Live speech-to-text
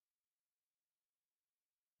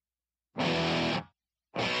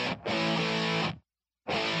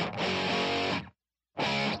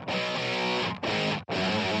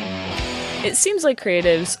It seems like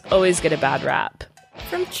creatives always get a bad rap.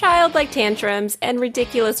 From childlike tantrums and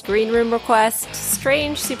ridiculous green room requests to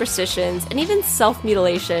strange superstitions and even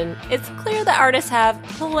self-mutilation, it's clear that artists have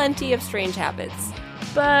plenty of strange habits.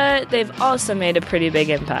 But they've also made a pretty big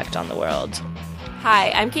impact on the world. Hi,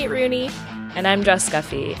 I'm Kate Rooney. And I'm Jess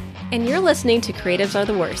Guffey. And you're listening to Creatives Are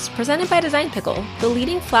the Worst, presented by Design Pickle, the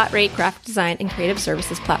leading flat-rate graphic design and creative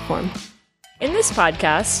services platform. In this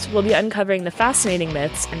podcast, we'll be uncovering the fascinating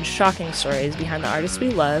myths and shocking stories behind the artists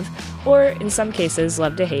we love, or in some cases,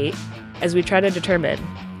 love to hate, as we try to determine,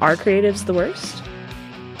 are creatives the worst?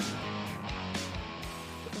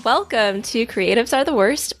 Welcome to Creatives Are the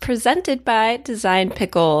Worst, presented by Design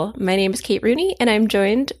Pickle. My name is Kate Rooney, and I'm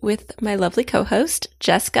joined with my lovely co-host,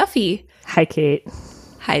 Jess Guffey. Hi, Kate.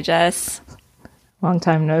 Hi, Jess. Long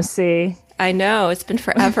time no see. I know, it's been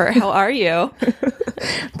forever. How are you?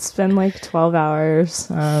 It's been like 12 hours.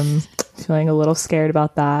 Feeling a little scared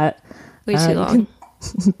about that. Way too long.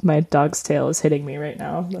 My dog's tail is hitting me right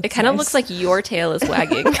now. That's it kind of nice. looks like your tail is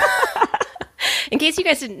wagging. In case you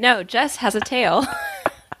guys didn't know, Jess has a tail.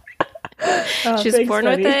 She's born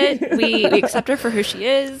buddy. with it. We accept her for who she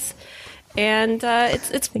is. And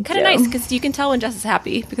it's kind of nice because you can tell when Jess is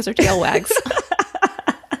happy because her tail wags.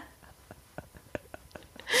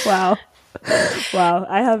 Wow.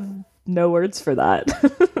 I have no words for that.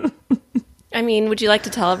 I mean, would you like to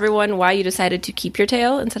tell everyone why you decided to keep your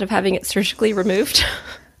tail instead of having it surgically removed?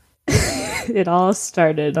 It all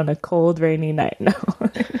started on a cold, rainy night. No.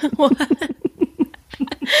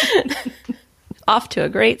 Off to a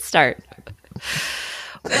great start.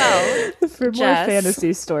 Well, for more Jess,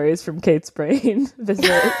 fantasy stories from Kate's brain, visit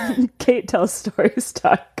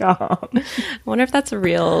KateTellsStories.com. I wonder if that's a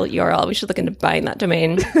real URL. We should look into buying that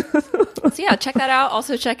domain. So yeah, check that out.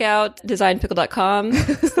 Also check out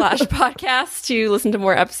designpickle.com/podcast to listen to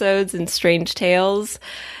more episodes and strange tales.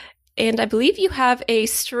 And I believe you have a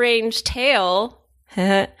strange tale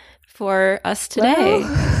for us today.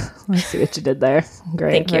 Well, I see what you did there.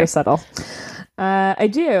 Great. Thank you. Very subtle. I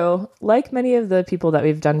do. Like many of the people that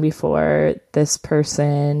we've done before, this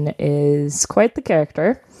person is quite the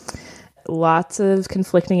character. Lots of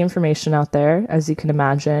conflicting information out there, as you can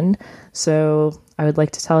imagine. So I would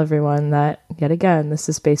like to tell everyone that, yet again, this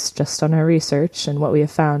is based just on our research and what we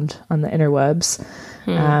have found on the interwebs.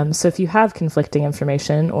 So if you have conflicting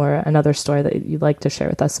information or another story that you'd like to share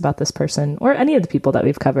with us about this person or any of the people that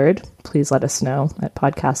we've covered, please let us know at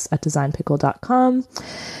podcasts@designpickle.com.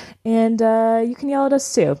 And you can yell at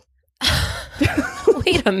us too.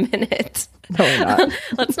 Wait a minute. No, we're not.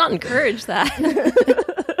 Let's not encourage that.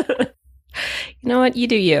 You know what? You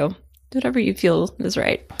do you. Do whatever you feel is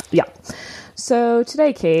right. Yeah. So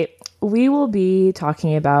today, Kate, we will be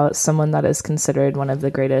talking about someone that is considered one of the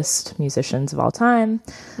greatest musicians of all time,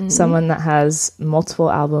 someone that has multiple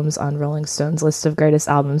albums on Rolling Stone's list of greatest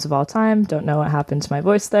albums of all time. Don't know what happened to my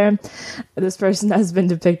voice there. This person has been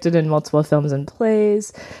depicted in multiple films and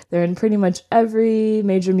plays. They're in pretty much every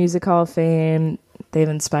major music hall of fame. They've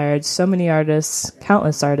inspired so many artists,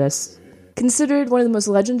 countless artists. Considered one of the most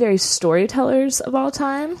legendary storytellers of all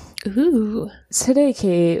time. Ooh. Today,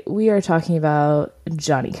 Kate, we are talking about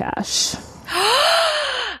Johnny Cash.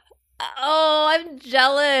 Oh, I'm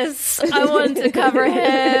jealous. I wanted to cover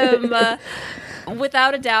him.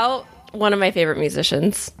 Without a doubt, one of my favorite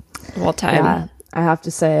musicians of all time. Yeah, I have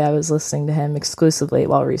to say I was listening to him exclusively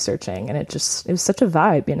while researching, and it was such a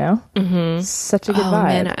vibe, you know? Mm-hmm. Such a good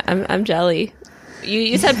vibe. Man, I'm jelly.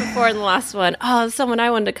 You said before in the last one, someone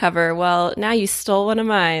I wanted to cover. Well, now you stole one of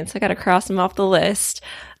mine, so I got to cross him off the list.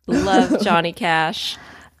 Love Johnny Cash.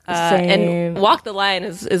 And Walk the Line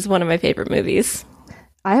is one of my favorite movies.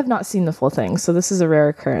 I have not seen the full thing, so this is a rare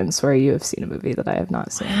occurrence where you have seen a movie that I have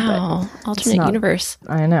not seen. Wow, alternate universe.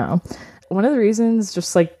 I know. One of the reasons,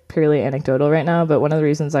 just like purely anecdotal right now, but one of the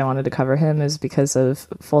reasons I wanted to cover him is because of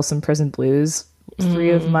Folsom Prison Blues. 3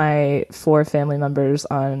 of my 4 family members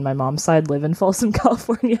on my mom's side live in Folsom,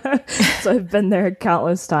 California. So I've been there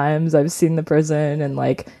countless times. I've seen the prison, and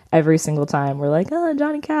like every single time we're like, oh,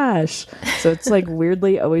 Johnny Cash. So it's like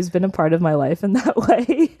weirdly always been a part of my life in that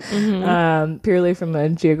way, purely from a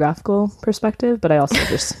geographical perspective. But I also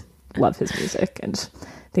just love his music and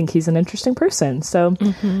think he's an interesting person. So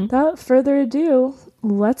without further ado,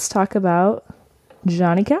 let's talk about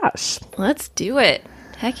Johnny Cash. Let's do it.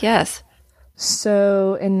 Heck yes.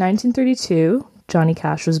 So in 1932, Johnny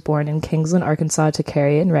Cash was born in Kingsland, Arkansas to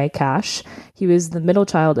Carrie and Ray Cash. He was the middle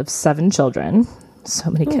child of 7 children.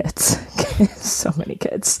 So many kids. So many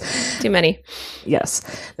kids. Too many. Yes.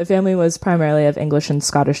 The family was primarily of English and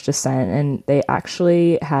Scottish descent, and they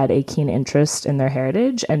actually had a keen interest in their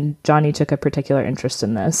heritage, and Johnny took a particular interest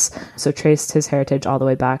in this. So traced his heritage all the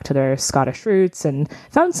way back to their Scottish roots and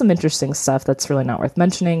found some interesting stuff that's really not worth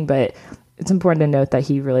mentioning, but it's important to note that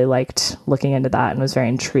he really liked looking into that and was very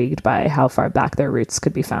intrigued by how far back their roots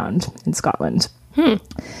could be found in Scotland.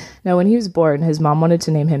 Now, when he was born, his mom wanted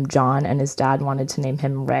to name him John and his dad wanted to name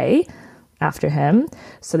him Ray after him.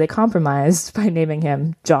 So they compromised by naming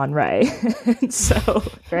him John Ray. So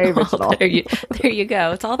very original. Oh, there you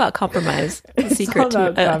go. It's all about compromise. The secret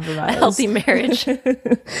to a healthy marriage.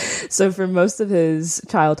 So for most of his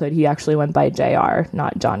childhood, he actually went by JR,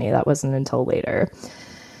 not Johnny. That wasn't until later.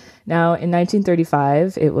 Now, in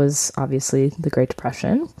 1935, it was obviously the Great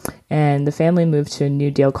Depression, and the family moved to a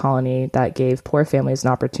New Deal colony that gave poor families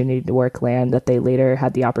an opportunity to work land that they later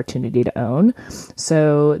had the opportunity to own.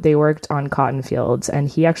 So they worked on cotton fields, and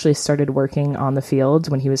he actually started working on the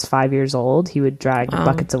fields when he was 5 years old. He would drag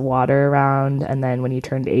buckets of water around, and then when he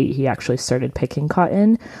turned 8, he actually started picking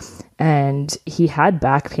cotton. And he had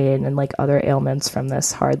back pain and like other ailments from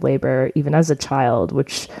this hard labor, even as a child,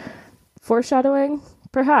 which foreshadowing?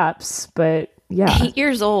 Perhaps, but yeah. 8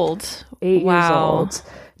 years old. 8 years old.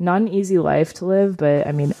 Not an easy life to live, but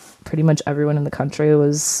I mean, pretty much everyone in the country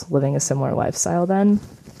was living a similar lifestyle then.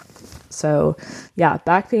 So yeah,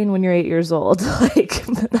 back pain when you're 8 years old, like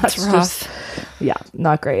that's rough. Yeah,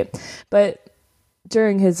 not great. But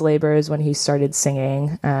during his labors, when he started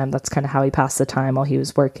singing, that's kind of how he passed the time while he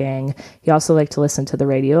was working. He also liked to listen to the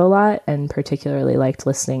radio a lot, and particularly liked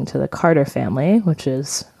listening to the Carter Family, which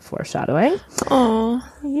is foreshadowing. Oh,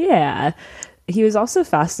 yeah. He was also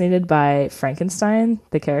fascinated by Frankenstein,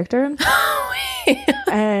 the character.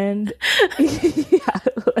 And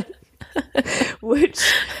yeah, which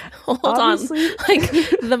hold on, like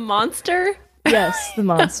the monster. Yes, the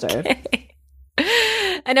monster. Okay.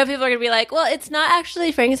 I know people are gonna be like, well, it's not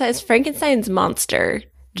actually Frankenstein, it's Frankenstein's monster.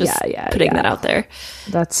 Just putting that out there.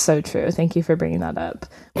 That's so true. Thank you for bringing that up.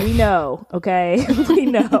 We know, okay? We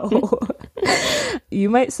know. You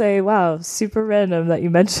might say, wow, super random that you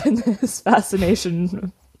mentioned this fascination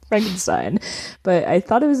with Frankenstein. But I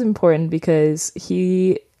thought it was important because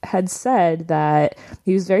he had said that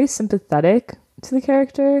he was very sympathetic to the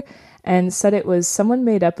character and said it was someone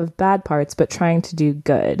made up of bad parts but trying to do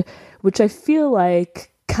good, which I feel like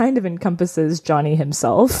kind of encompasses Johnny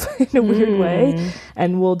himself in a weird way,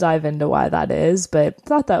 and we'll dive into why that is, but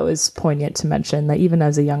thought that was poignant to mention that even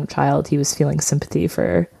as a young child he was feeling sympathy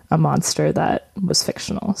for a monster that was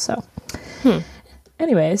fictional. So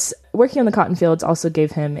anyways, working on the cotton fields also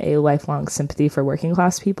gave him a lifelong sympathy for working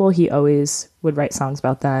class people. He always would write songs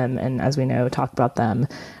about them and, as we know, talk about them.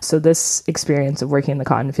 So this experience of working in the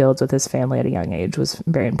cotton fields with his family at a young age was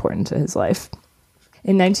very important to his life.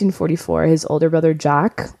 In 1944, his older brother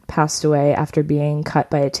Jack passed away after being cut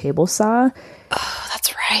by a table saw. Oh,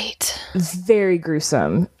 that's right. Very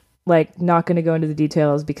gruesome. Like, not going to go into the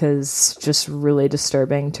details because just really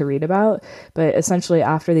disturbing to read about. But essentially,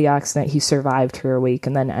 after the accident, he survived for a week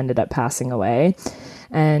and then ended up passing away.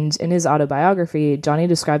 And in his autobiography, Johnny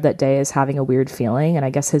described that day as having a weird feeling, and I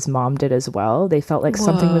guess his mom did as well. They felt like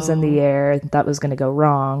something was in the air that was going to go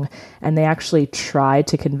wrong, and they actually tried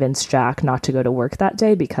to convince Jack not to go to work that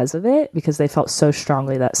day because of it, because they felt so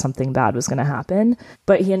strongly that something bad was going to happen.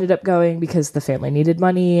 But he ended up going because the family needed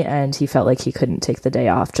money, and he felt like he couldn't take the day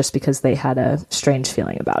off just because they had a strange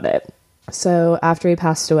feeling about it. So after he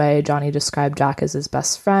passed away, Johnny described Jack as his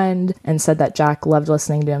best friend and said that Jack loved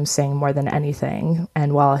listening to him sing more than anything.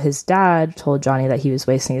 And while his dad told Johnny that he was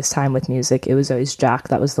wasting his time with music, it was always Jack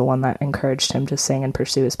that was the one that encouraged him to sing and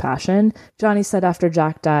pursue his passion. Johnny said after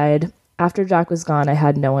Jack died, "After Jack was gone, I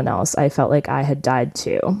had no one else. I felt like I had died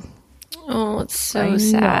too." Oh, it's so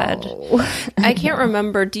sad. I can't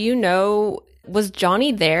remember. Do you know, was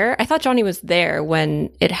Johnny there? I thought Johnny was there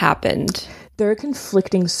when it happened. There are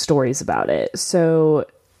conflicting stories about it. So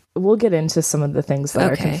we'll get into some of the things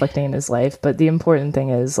that are conflicting in his life. But the important thing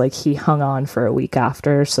is, like, he hung on for a week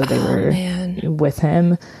after. So they were with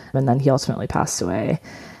him. And then he ultimately passed away.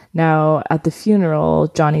 Now, at the funeral,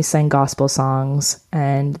 Johnny sang gospel songs.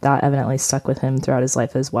 And that evidently stuck with him throughout his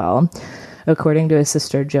life as well. According to his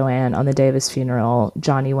sister Joanne, on the day of his funeral,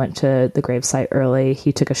 Johnny went to the gravesite early.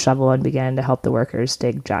 He took a shovel and began to help the workers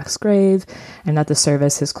dig Jack's grave. And at the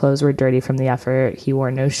service, his clothes were dirty from the effort. He wore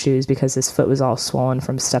no shoes because his foot was all swollen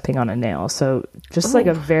from stepping on a nail. So just like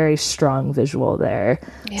a very strong visual there.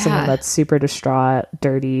 Yeah. Someone that's super distraught,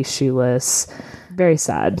 dirty, shoeless. Very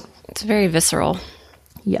sad. It's very visceral.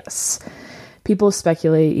 Yes. People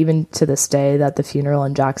speculate, even to this day, that the funeral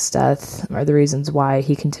and Jack's death are the reasons why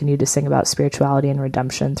he continued to sing about spirituality and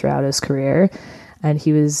redemption throughout his career. And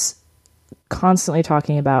he was constantly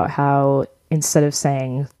talking about how instead of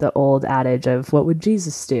saying the old adage of what would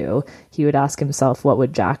Jesus do, he would ask himself, what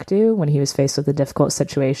would Jack do when he was faced with a difficult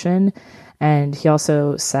situation? And he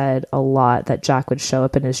also said a lot that Jack would show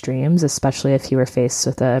up in his dreams, especially if he were faced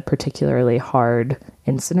with a particularly hard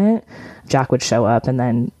incident. Jack would show up and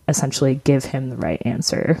then essentially give him the right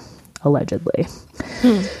answer, allegedly.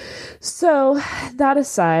 So that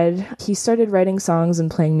aside, he started writing songs and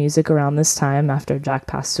playing music around this time after Jack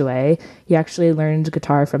passed away. He actually learned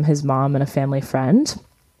guitar from his mom and a family friend.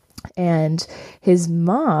 And his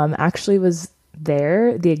mom actually was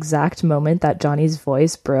there the exact moment that Johnny's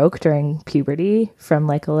voice broke during puberty from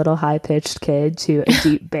like a little high-pitched kid to a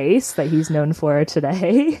deep bass that he's known for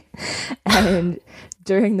today. And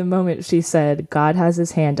during the moment she said, God has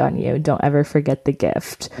his hand on you, don't ever forget the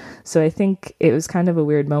gift. So I think it was kind of a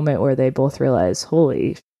weird moment where they both realized,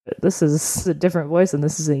 holy shit, this is a different voice and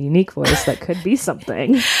this is a unique voice that could be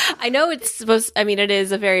something. I know it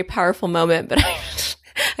is a very powerful moment, but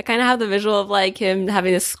I kind of have the visual of like him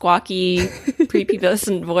having this squawky,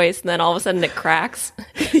 prepubescent voice, and then all of a sudden it cracks.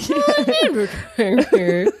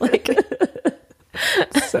 Like,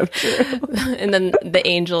 so true. And then the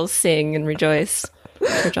angels sing and rejoice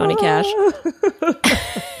for Johnny Cash.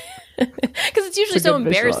 Because it's usually so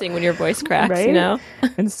embarrassing when your voice cracks, right? You know?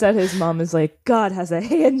 Instead, his mom is like, God has a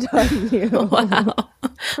hand on you. Wow.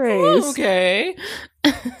 Praise. Okay.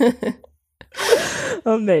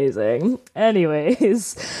 Amazing.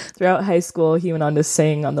 Anyways, throughout high school, he went on to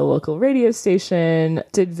sing on the local radio station,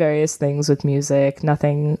 did various things with music,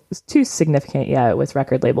 nothing too significant yet with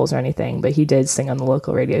record labels or anything, but he did sing on the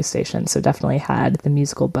local radio station, so definitely had the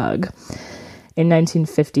musical bug. In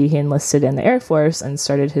 1950, he enlisted in the Air Force and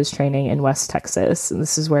started his training in West Texas, and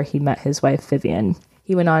this is where he met his wife, Vivian.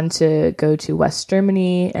 He went on to go to West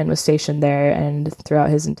Germany and was stationed there, and throughout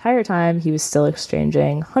his entire time, he was still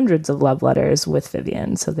exchanging hundreds of love letters with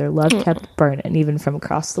Vivian, so their love kept burning, even from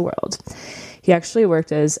across the world. He actually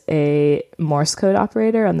worked as a Morse code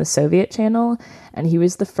operator on the Soviet channel, and he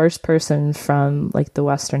was the first person from like the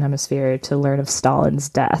Western Hemisphere to learn of Stalin's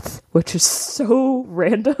death, which is so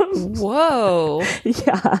random. Whoa.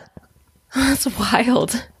 Yeah. That's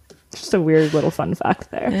wild. Just a weird little fun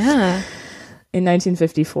fact there. Yeah. In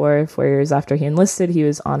 1954, 4 years after he enlisted, he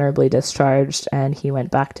was honorably discharged, and he went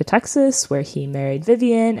back to Texas, where he married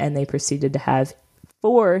Vivian, and they proceeded to have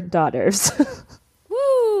 4 daughters.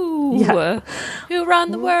 Woo! Yeah. Who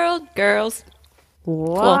run the world? Girls.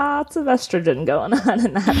 Lots of estrogen going on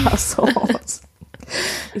in that household.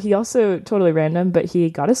 He also, totally random, but he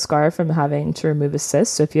got a scar from having to remove a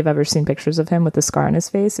cyst. So if you've ever seen pictures of him with a scar on his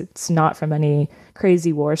face, it's not from any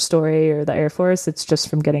crazy war story or the Air Force. It's just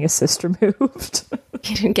from getting a cyst removed.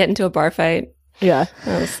 He didn't get into a bar fight. Yeah.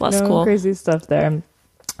 That's less cool. Crazy stuff there.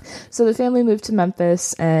 So the family moved to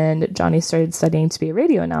Memphis, and Johnny started studying to be a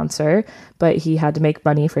radio announcer, but he had to make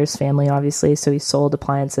money for his family, obviously, so he sold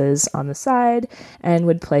appliances on the side and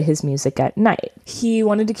would play his music at night. He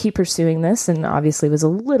wanted to keep pursuing this and obviously was a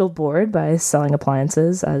little bored by selling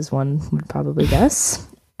appliances, as one would probably guess,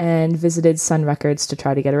 and visited Sun Records to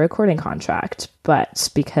try to get a recording contract. But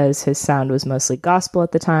because his sound was mostly gospel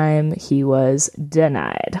at the time, he was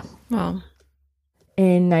denied. Wow.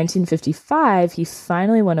 In 1955, he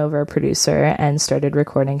finally won over a producer and started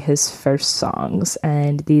recording his first songs,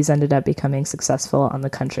 and these ended up becoming successful on the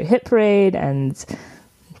Country Hit Parade, and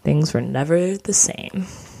things were never the same.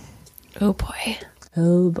 Oh boy.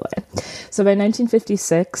 Oh boy. So by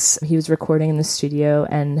 1956, he was recording in the studio,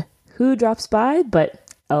 and who drops by but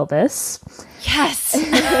Elvis? Yes!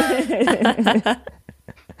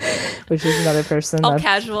 Which is another person. All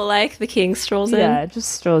casual like, the king strolls in. Yeah, just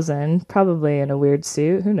strolls in, probably in a weird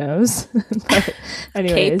suit, who knows. But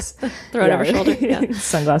anyways. Cape, throw it over shoulder. Yeah.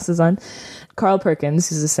 Sunglasses on. Carl Perkins,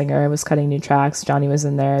 who's a singer, was cutting new tracks. Johnny was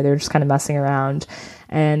in there. They were just kind of messing around.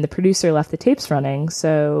 And the producer left the tapes running.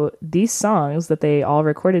 So these songs that they all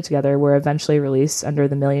recorded together were eventually released under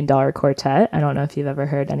the $1 Million Quartet. I don't know if you've ever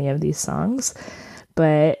heard any of these songs.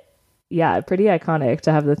 But yeah, pretty iconic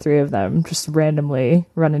to have the three of them just randomly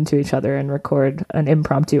run into each other and record an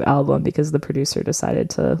impromptu album because the producer decided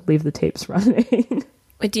to leave the tapes running.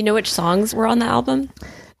 Wait, do you know which songs were on the album?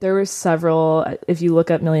 There were several. If you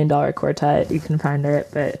look up $1 Million Quartet, you can find it,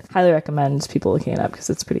 but highly recommend people looking it up because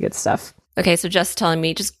it's pretty good stuff. Okay, so just telling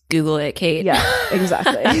me, just Google it, Kate. Yeah,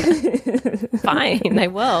 exactly. Fine, I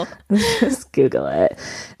will. Just Google it.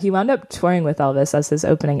 He wound up touring with Elvis as his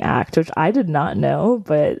opening act, which I did not know,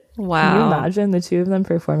 but wow. Can you imagine the two of them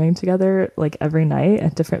performing together like every night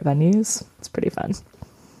at different venues? It's pretty fun.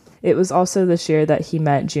 It was also this year that he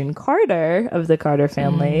met June Carter of the Carter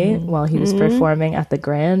family while he was performing at the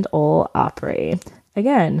Grand Ole Opry.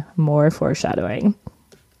 Again, more foreshadowing.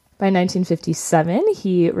 By 1957,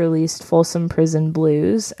 he released Folsom Prison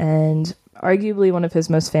Blues, and arguably one of his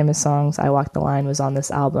most famous songs, I Walk the Line, was on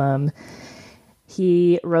this album.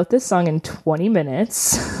 He wrote this song in 20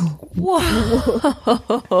 minutes.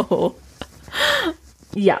 Whoa!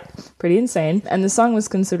 Yeah, pretty insane. And the song was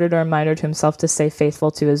considered a reminder to himself to stay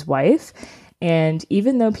faithful to his wife. And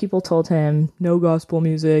even though people told him, no gospel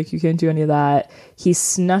music, you can't do any of that, he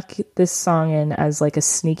snuck this song in as like a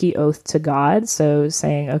sneaky oath to God. So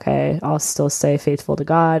saying, okay, I'll still stay faithful to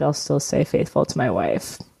God. I'll still stay faithful to my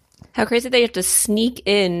wife. How crazy that you have to sneak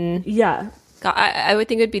in. Yeah. God, I would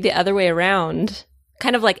think it would be the other way around.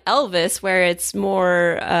 Kind of like Elvis, where it's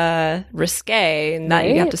more risque and that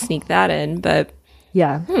you have to sneak that in. But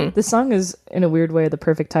yeah, the song is, in a weird way, the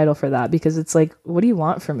perfect title for that, because it's like, what do you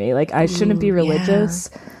want from me? Like, I shouldn't be religious,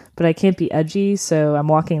 but I can't be edgy, so I'm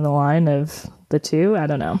walking the line of the two. I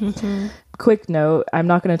don't know. Quick note, I'm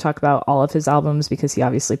not going to talk about all of his albums because he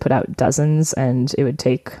obviously put out dozens, and it would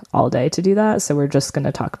take all day to do that, so we're just going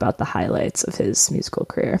to talk about the highlights of his musical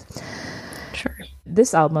career. Sure.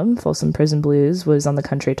 This album, Folsom Prison Blues, was on the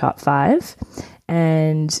country top 5.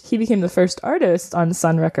 And he became the first artist on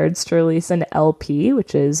Sun Records to release an LP,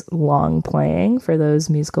 which is long playing. For those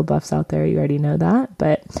musical buffs out there, you already know that.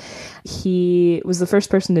 But he was the first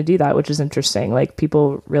person to do that, which is interesting. Like,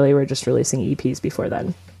 people really were just releasing EPs before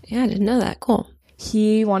then. Yeah, I didn't know that. Cool.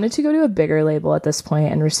 He wanted to go to a bigger label at this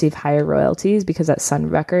point and receive higher royalties, because at Sun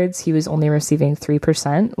Records, he was only receiving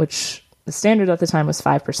 3%, which the standard at the time was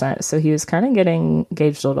 5%. So he was kind of getting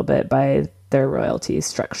gauged a little bit by their royalty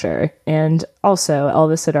structure. And also,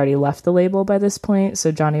 Elvis had already left the label by this point,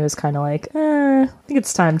 so Johnny was kind of like, I think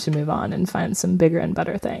it's time to move on and find some bigger and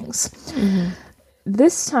better things.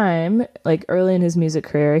 This time, like early in his music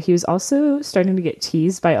career, he was also starting to get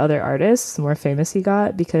teased by other artists, the more famous he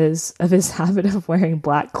got, because of his habit of wearing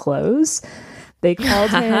black clothes. They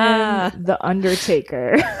called him the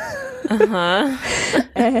Undertaker.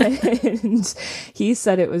 And he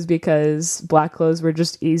said it was because black clothes were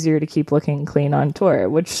just easier to keep looking clean on tour,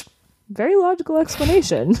 which, very logical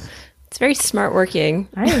explanation. It's very smart working.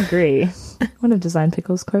 I agree. One of Design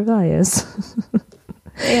Pickle's core values.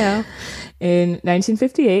 Yeah. In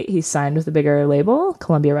 1958, he signed with a bigger label,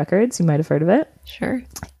 Columbia Records. You might have heard of it. Sure.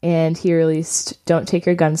 And he released Don't Take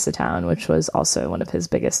Your Guns to Town, which was also one of his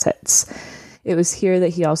biggest hits. It was here that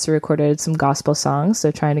he also recorded some gospel songs,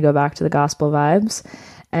 so trying to go back to the gospel vibes.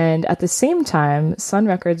 And at the same time, Sun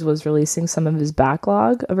Records was releasing some of his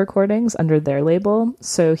backlog of recordings under their label,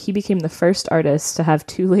 so he became the first artist to have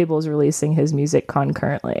 2 labels releasing his music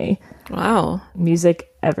concurrently. Wow.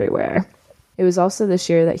 Music everywhere. It was also this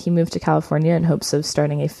year that he moved to California in hopes of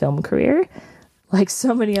starting a film career, like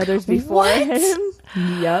so many others before him.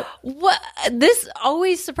 Yep. What? This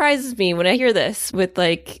always surprises me when I hear this with,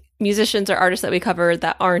 like, musicians or artists that we cover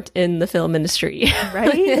that aren't in the film industry.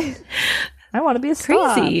 Right? I want to be a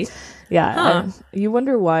star. Crazy. Yeah. You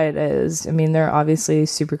wonder why it is. I mean, they're obviously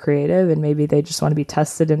super creative, and maybe they just want to be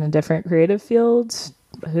tested in a different creative field.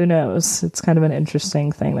 Who knows? It's kind of an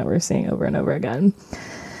interesting thing that we're seeing over and over again.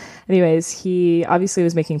 Anyways, he obviously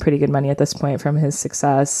was making pretty good money at this point from his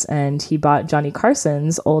success, and he bought Johnny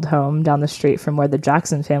Carson's old home down the street from where the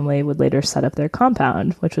Jackson family would later set up their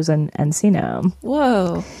compound, which was in Encino.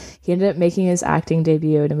 Whoa. He ended up making his acting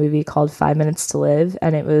debut in a movie called 5 Minutes to Live,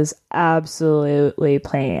 and it was absolutely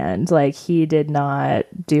planned. Like, he did not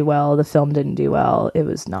do well. The film didn't do well. It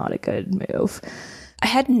was not a good move. I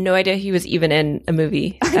had no idea he was even in a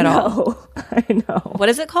movie at all. I know. What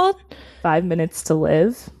is it called? 5 Minutes to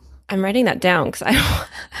Live. I'm writing that down because I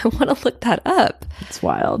want to look that up. It's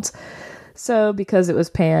wild. So because it was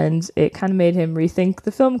panned, it kind of made him rethink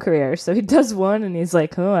the film career. So he does one and he's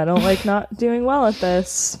like, oh, I don't like not doing well at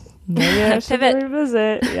this. Maybe I should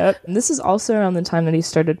revisit. Yep. And this is also around the time that he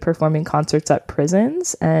started performing concerts at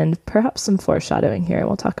prisons, and perhaps some foreshadowing here.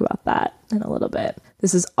 We'll talk about that in a little bit.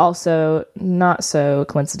 This is also, not so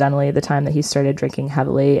coincidentally, the time that he started drinking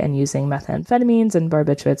heavily and using methamphetamines and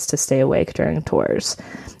barbiturates to stay awake during tours.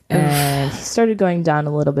 And he started going down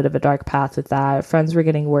a little bit of a dark path with that. Friends were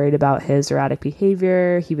getting worried about his erratic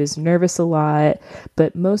behavior. He was nervous a lot,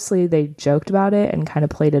 but mostly they joked about it and kind of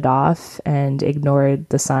played it off and ignored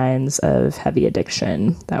the signs of heavy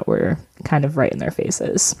addiction that were kind of right in their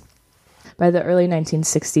faces. By the early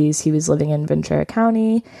 1960s, he was living in Ventura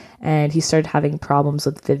County, and he started having problems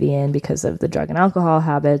with Vivian because of the drug and alcohol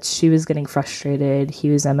habits. She was getting frustrated. He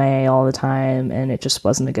was MIA all the time, and it just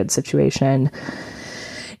wasn't a good situation.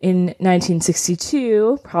 In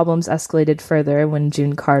 1962, problems escalated further when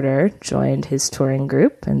June Carter joined his touring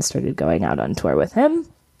group and started going out on tour with him.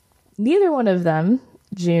 Neither one of them,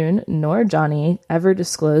 June nor Johnny, ever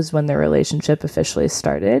disclosed when their relationship officially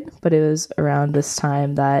started, but it was around this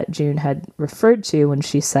time that June had referred to when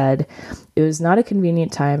she said, "It was not a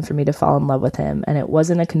convenient time for me to fall in love with him, and it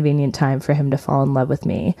wasn't a convenient time for him to fall in love with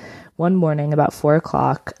me. One morning, about 4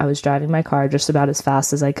 o'clock, I was driving my car just about as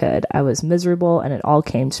fast as I could. I was miserable, and it all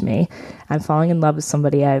came to me. I'm falling in love with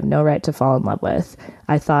somebody I have no right to fall in love with.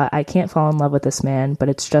 I thought, I can't fall in love with this man, but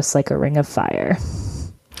it's just like a ring of fire."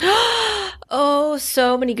 Oh,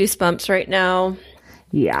 so many goosebumps right now.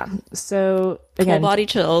 Yeah. So again, full body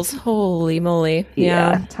chills. Holy moly.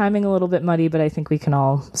 Yeah. Timing a little bit muddy, but I think we can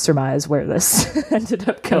all surmise where this ended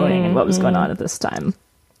up going and what was going on at this time.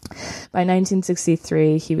 By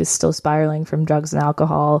 1963, he was still spiraling from drugs and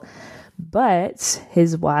alcohol, but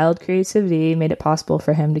his wild creativity made it possible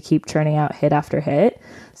for him to keep churning out hit after hit.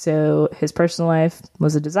 So his personal life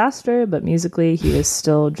was a disaster, but musically, he was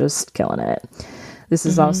still just killing it. This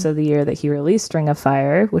is also the year that he released Ring of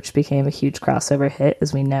Fire, which became a huge crossover hit,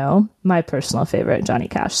 as we know. My personal favorite Johnny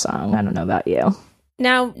Cash song. I don't know about you.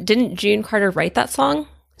 Now, didn't June Carter write that song?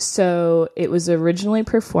 So it was originally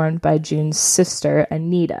performed by June's sister,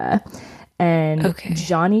 Anita. And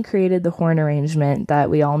Johnny created the horn arrangement that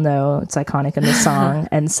we all know. It's iconic in the song,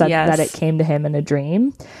 and said that it came to him in a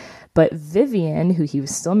dream. But Vivian, who he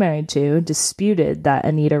was still married to, disputed that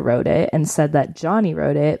Anita wrote it and said that Johnny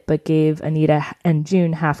wrote it, but gave Anita and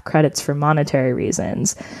June half credits for monetary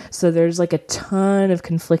reasons. So there's like a ton of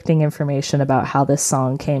conflicting information about how this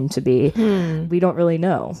song came to be. We don't really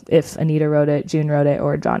know if Anita wrote it, June wrote it,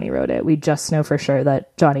 or Johnny wrote it. We just know for sure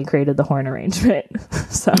that Johnny created the horn arrangement.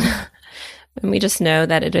 So, and we just know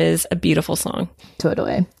that it is a beautiful song.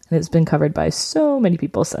 Totally. And it's been covered by so many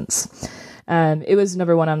people since. It was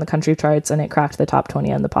number 1 on the country charts, and it cracked the top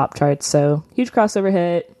 20 on the pop charts. So huge crossover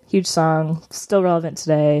hit, huge song, still relevant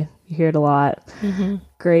today. You hear it a lot.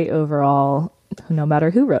 Great overall, no matter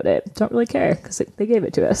who wrote it. Don't really care because they gave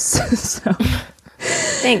it to us. So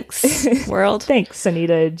thanks, world. Thanks,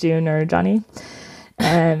 Anita, June, or Johnny.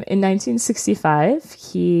 In 1965,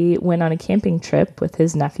 he went on a camping trip with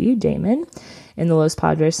his nephew, Damon, in the Los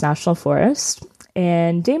Padres National Forest.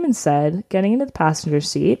 And Damon said getting into the passenger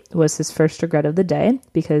seat was his first regret of the day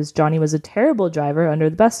because Johnny was a terrible driver under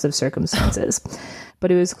the best of circumstances.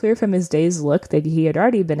 But it was clear from his day's look that he had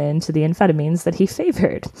already been into the amphetamines that he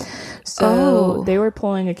favored. So they were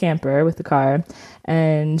pulling a camper with the car,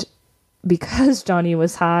 and because Johnny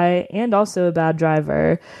was high and also a bad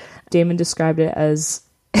driver, Damon described it as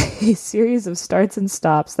a series of starts and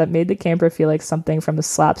stops that made the camper feel like something from a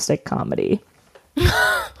slapstick comedy.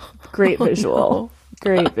 Great visual.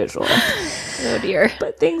 Great visual. Oh, dear.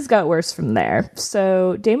 But things got worse from there.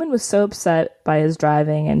 So Damon was so upset by his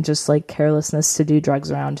driving and just like carelessness to do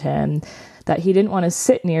drugs around him that he didn't want to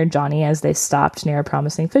sit near Johnny as they stopped near a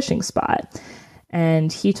promising fishing spot.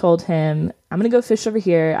 And he told him, "I'm going to go fish over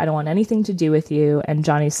here. I don't want anything to do with you." And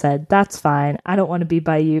Johnny said, "That's fine. I don't want to be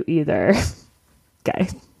by you either." Okay.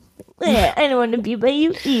 Yeah, I don't want to be by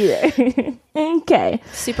you either. Okay.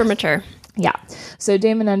 Super mature. Yeah. So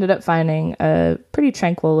Damon ended up finding a pretty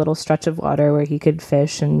tranquil little stretch of water where he could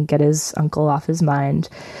fish and get his uncle off his mind.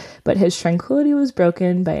 But his tranquility was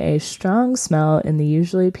broken by a strong smell in the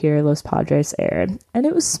usually pure Los Padres air. And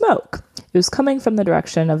it was smoke. It was coming from the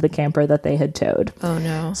direction of the camper that they had towed. Oh,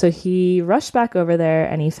 no. So he rushed back over there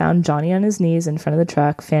and he found Johnny on his knees in front of the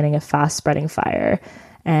truck, fanning a fast-spreading fire.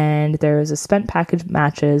 And there was a spent package of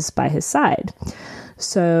matches by his side.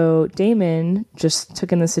 So Damon just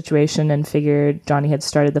took in the situation and figured Johnny had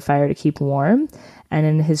started the fire to keep warm, and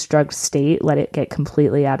in his drugged state, let it get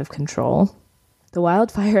completely out of control. The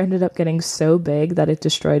wildfire ended up getting so big that it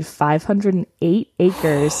destroyed 508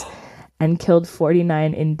 acres and killed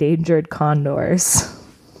 49 endangered condors.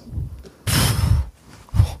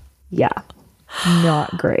 Yeah,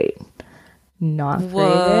 not great. Not great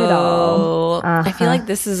at all. I feel like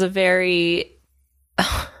this is a very...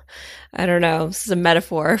 I don't know, this is a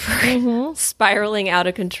metaphor for spiraling out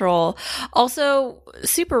of control. Also,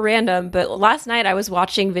 super random, but last night I was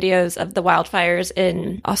watching videos of the wildfires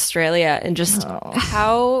in Australia and just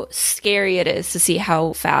how scary it is to see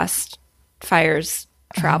how fast fires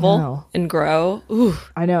travel and grow. Ooh,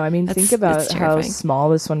 I know. I mean, think about how small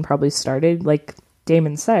this one probably started. Like,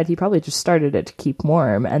 Damon said, he probably just started it to keep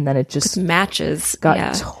warm, and then it just matches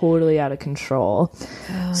got totally out of control.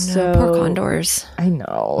 Oh no, poor condors. I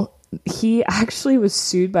know. He actually was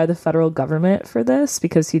sued by the federal government for this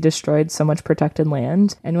because he destroyed so much protected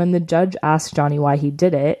land. And when the judge asked Johnny why he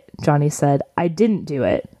did it, Johnny said, "I didn't do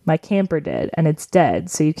it. My camper did, and it's dead,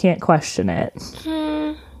 so you can't question it."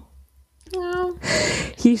 No.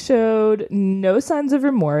 He showed no signs of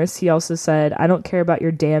remorse. He also said, "I don't care about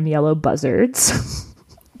your damn yellow buzzards."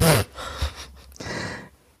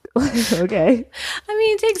 Okay. I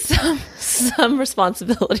mean, take some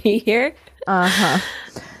responsibility here. Uh-huh.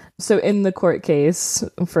 So in the court case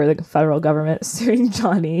for the federal government suing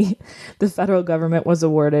Johnny, the federal government was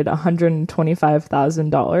awarded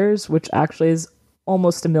 $125,000, which actually is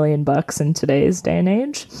almost $1 million in today's day and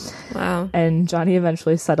age. Wow. And Johnny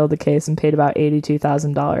eventually settled the case and paid about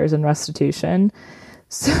 $82,000 in restitution.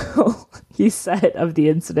 So he said of the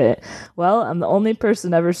incident, "Well, I'm the only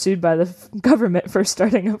person ever sued by the government for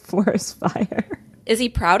starting a forest fire." Is he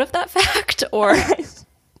proud of that fact, or?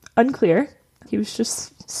 Unclear. He was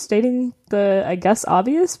just stating the, I guess,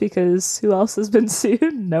 obvious, because who else has been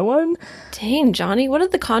sued? No one. Dang, Johnny, what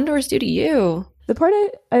did the condors do to you? The part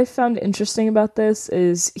I found interesting about this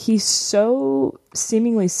is he's so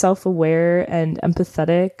seemingly self-aware and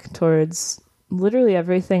empathetic towards literally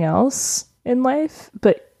everything else in life,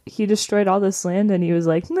 but he destroyed all this land and he was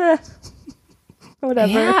like, nah,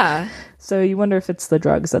 whatever. Yeah. So you wonder if it's the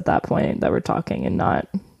drugs at that point that we're talking and not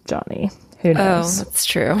Johnny. Who knows? Oh, that's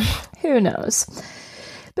true. Who knows?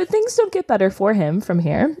 But things don't get better for him from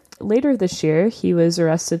here. Later this year, he was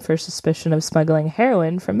arrested for suspicion of smuggling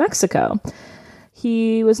heroin from Mexico.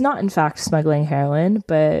 He was not, in fact, smuggling heroin,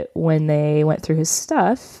 but when they went through his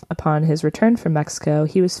stuff upon his return from Mexico,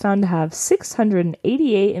 he was found to have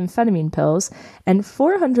 688 amphetamine pills and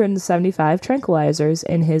 475 tranquilizers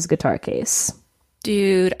in his guitar case.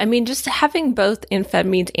 Dude, I mean, just having both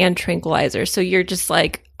amphetamines and tranquilizers, so you're just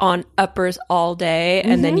like on uppers all day,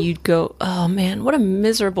 and then you'd go, oh man, what a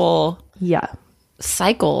miserable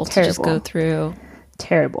cycle to just go through.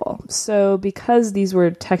 Terrible. So because these were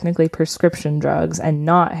technically prescription drugs and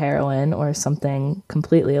not heroin or something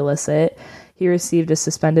completely illicit, he received a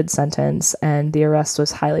suspended sentence and the arrest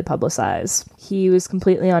was highly publicized. He was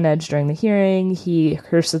completely on edge during the hearing. He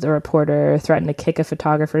cursed at the reporter, threatened to kick a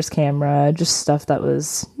photographer's camera, just stuff that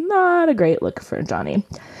was not a great look for Johnny.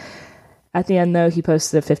 At the end, though, he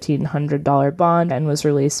posted a $1,500 bond and was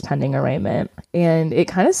released pending arraignment. And it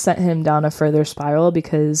kind of sent him down a further spiral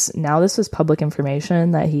because now this was public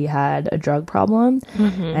information that he had a drug problem.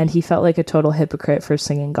 And he felt like a total hypocrite for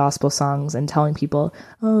singing gospel songs and telling people,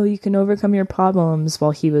 oh, you can overcome your problems,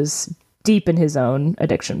 while he was deep in his own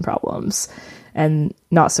addiction problems. And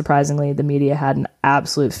not surprisingly, the media had an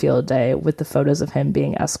absolute field day with the photos of him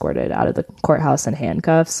being escorted out of the courthouse in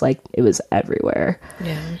handcuffs. Like, it was everywhere.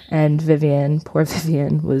 Yeah. And Vivian, poor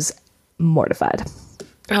Vivian, was mortified.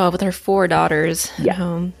 Oh, with her 4 daughters at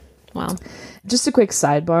home. Wow. Just a quick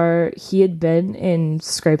sidebar. He had been in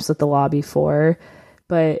scrapes with the law before,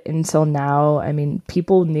 but until now, I mean,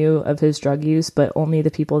 people knew of his drug use, but only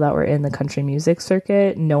the people that were in the country music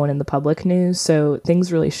circuit. No one in the public knew. So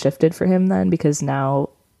things really shifted for him then, because now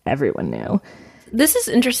everyone knew. This is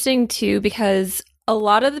interesting too, because a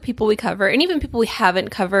lot of the people we cover, and even people we haven't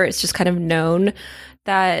covered, it's just kind of known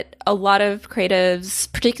that a lot of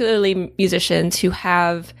creatives, particularly musicians who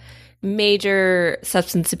have major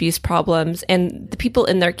substance abuse problems, and the people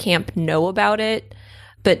in their camp know about it,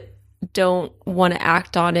 but don't want to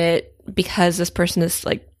act on it because this person is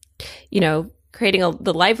like, you know, creating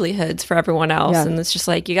the livelihoods for everyone else. Yeah. And it's just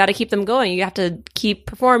like, you got to keep them going. You have to keep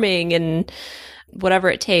performing and whatever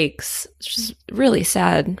it takes. It's just really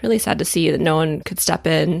sad to see that no one could step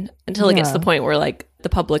in until it gets to the point where like the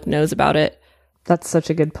public knows about it. That's such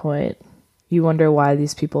a good point. You wonder why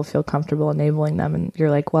these people feel comfortable enabling them. And you're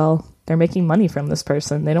like, well, they're making money from this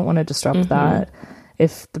person. They don't want to disrupt that.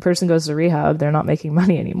 If the person goes to rehab, they're not making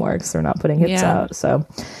money anymore because they're not putting hits out. So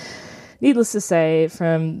needless to say,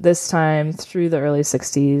 from this time through the early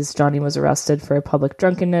 60s, Johnny was arrested for public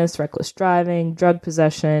drunkenness, reckless driving, drug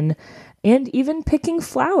possession, and even picking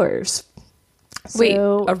flowers. Wait,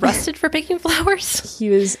 arrested for picking flowers? He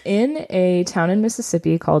was in a town in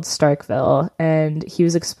Mississippi called Starkville, and he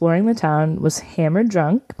was exploring the town, was hammered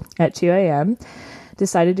drunk at 2 a.m.,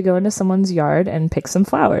 decided to go into someone's yard and pick some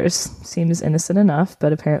flowers. Seems innocent enough,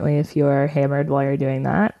 but apparently if you're hammered while you're doing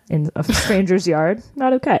that in a stranger's yard,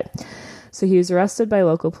 not okay. So he was arrested by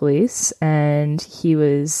local police and he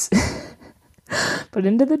was put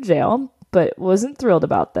into the jail, but wasn't thrilled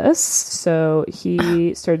about this. So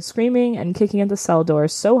he started screaming and kicking at the cell door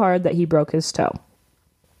so hard that he broke his toe.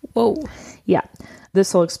 Whoa. Yeah.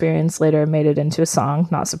 This whole experience later made it into a song,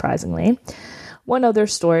 not surprisingly. One other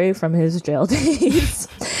story from his jail days.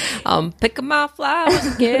 Pick my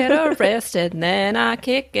flowers, get arrested, and then I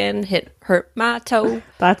kick and hurt my toe.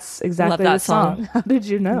 That's exactly the song. How did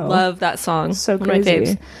you know? Love that song. So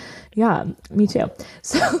crazy. Yeah, me too.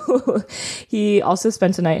 So he also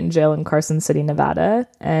spent a night in jail in Carson City, Nevada,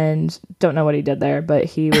 and don't know what he did there, but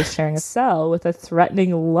he was sharing a cell with a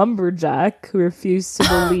threatening lumberjack who refused to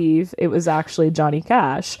believe it was actually Johnny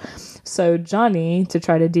Cash. So Johnny, to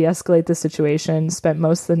try to de-escalate the situation, spent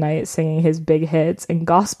most of the night singing his big hits and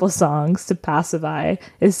gospel songs to pacify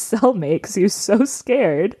his cellmate because he was so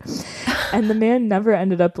scared. And the man never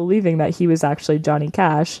ended up believing that he was actually Johnny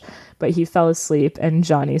Cash, but he fell asleep and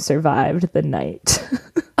Johnny survived the night.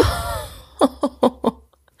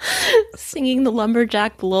 Singing the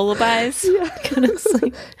lumberjack lullabies. Yeah. Go to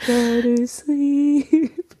sleep.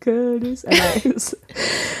 Go to sleep.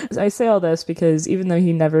 I say all this because even though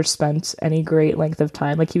he never spent any great length of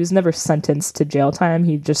time, like he was never sentenced to jail time,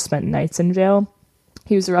 he just spent nights in jail.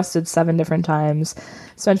 He was arrested 7 different times,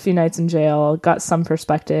 spent a few nights in jail, got some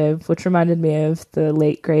perspective, which reminded me of the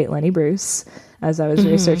late, great Lenny Bruce as I was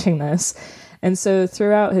researching this. And so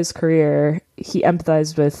throughout his career, he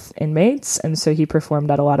empathized with inmates, and so he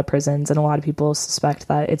performed at a lot of prisons, and a lot of people suspect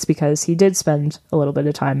that it's because he did spend a little bit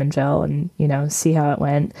of time in jail and, you know, see how it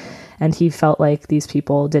went, and he felt like these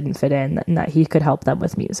people didn't fit in and that he could help them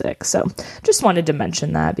with music. So just wanted to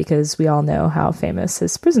mention that because we all know how famous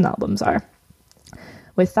his prison albums are.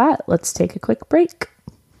 With that, let's take a quick break.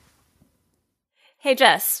 Hey,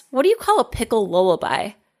 Jess, what do you call a pickle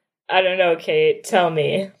lullaby? I don't know, Kate. Tell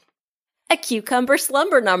me. A cucumber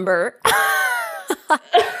slumber number.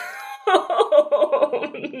 Oh,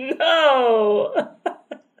 no.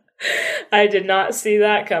 I did not see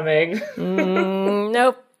that coming.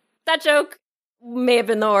 Nope. That joke may have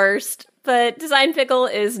been the worst, but Design Pickle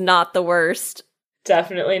is not the worst.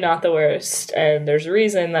 Definitely not the worst. And there's a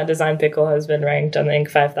reason that Design Pickle has been ranked on the Inc.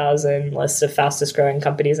 5000 list of fastest growing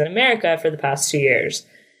companies in America for the past 2 years.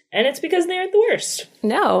 And it's because they aren't the worst.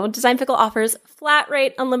 No, Design Pickle offers flat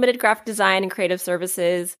rate, unlimited graphic design and creative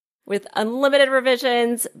services with unlimited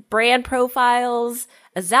revisions, brand profiles,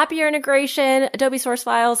 a Zapier integration, Adobe source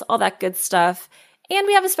files, all that good stuff. And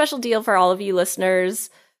we have a special deal for all of you listeners.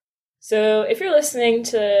 So if you're listening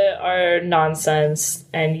to our nonsense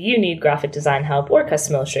and you need graphic design help or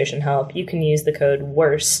custom illustration help, you can use the code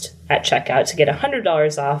WORST at checkout to get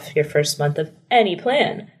 $100 off your first month of any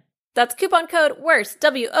plan. That's coupon code WORST,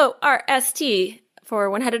 W-O-R-S-T, for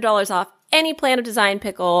 $100 off any plan of Design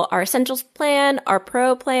Pickle, our Essentials plan, our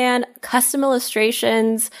Pro plan, custom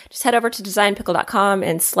illustrations. Just head over to designpickle.com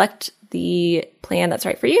and select the plan that's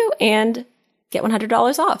right for you and get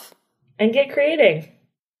 $100 off. And get creating.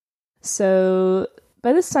 So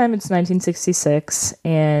by this time, it's 1966,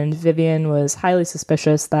 and Vivian was highly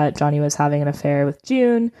suspicious that Johnny was having an affair with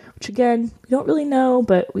June, which again, we don't really know,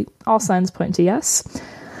 but all signs point to yes.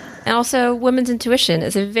 And also, women's intuition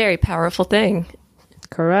is a very powerful thing.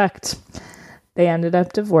 Correct. They ended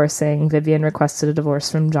up divorcing. Vivian requested a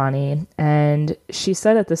divorce from Johnny, and she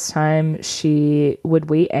said at this time she would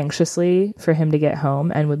wait anxiously for him to get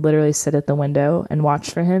home and would literally sit at the window and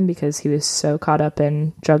watch for him because he was so caught up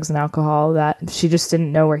in drugs and alcohol that she just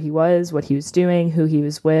didn't know where he was, what he was doing, who he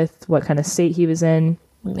was with, what kind of state he was in.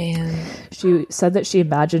 Man. She said that she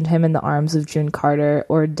imagined him in the arms of June Carter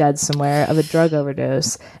or dead somewhere of a drug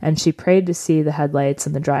overdose, and she prayed to see the headlights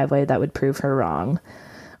in the driveway that would prove her wrong.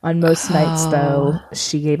 On most nights, though,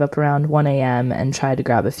 she gave up around 1 a.m. and tried to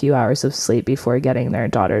grab a few hours of sleep before getting their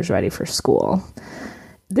daughters ready for school.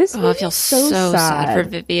 This I feel so sad for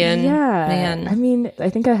Vivian. Yeah. Man. I mean, I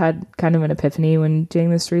think I had kind of an epiphany when doing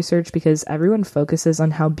this research because everyone focuses on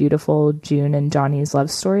how beautiful June and Johnny's love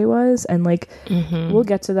story was. And like, we'll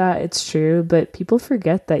get to that. It's true. But people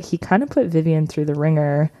forget that he kind of put Vivian through the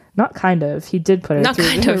ringer. Not kind of. He did put her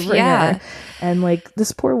through the ringer. Yeah. And like,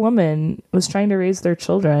 this poor woman was trying to raise their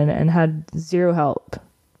children and had zero help.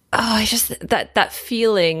 Oh, I just, that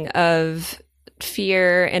feeling of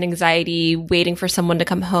fear and anxiety, waiting for someone to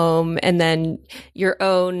come home, and then your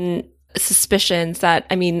own suspicions that,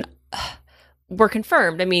 I mean, were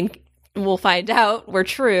confirmed. I mean, we'll find out were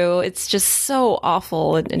true. It's just so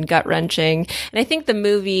awful and gut-wrenching. And I think the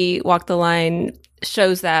movie Walk the Line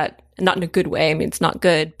shows that, not in a good way. I mean, it's not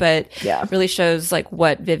good, but really shows like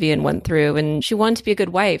what Vivian went through. And she wanted to be a good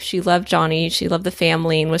wife. She loved Johnny. She loved the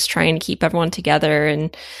family and was trying to keep everyone together.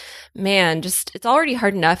 And man, just, it's already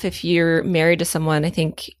hard enough if you're married to someone. I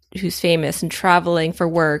think who's famous and traveling for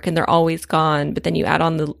work and they're always gone, but then you add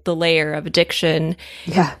on the layer of addiction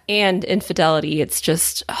and infidelity. It's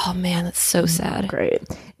just, oh man, that's so sad. Great.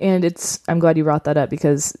 And I'm glad you brought that up,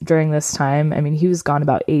 because during this time, I mean, he was gone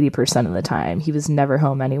about 80% of the time. He was never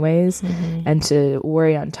home anyways. And to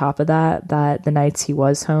worry on top of that the nights he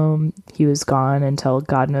was home, he was gone until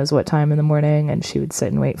God knows what time in the morning, and she would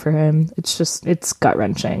sit and wait for him. It's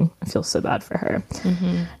gut-wrenching. I feel so bad for her.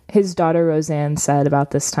 His daughter Roseanne said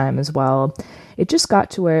about this time as well, "It just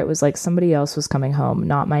got to where it was like somebody else was coming home,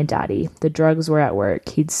 not my daddy. The drugs were at work.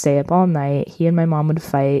 He'd stay up all night. He and my mom would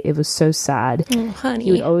fight. It was so sad. Oh, honey.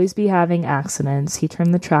 He would always be having accidents. He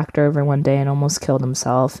turned the tractor over one day and almost killed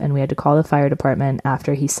himself, and we had to call the fire department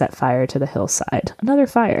after he set fire to the hillside." Another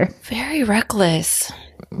fire. Very reckless.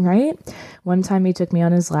 Right? One time he took me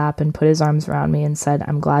on his lap and put his arms around me and said,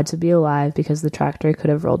 "I'm glad to be alive," because the tractor could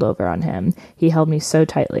have rolled over on him. He held me so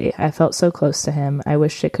tightly. I felt so close to him. I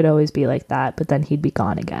wished it could always be like that, but then he'd be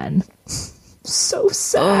gone again. So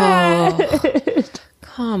sad. Oh,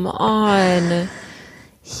 come on.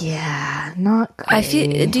 Yeah, not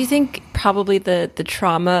great. Do you think probably the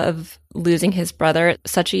trauma of losing his brother at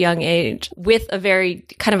such a young age with a very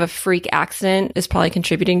kind of a freak accident is probably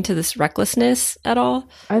contributing to this recklessness at all?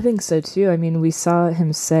 I think so too. I mean, we saw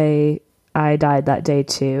him say, "I died that day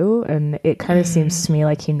too," and it kind of seems to me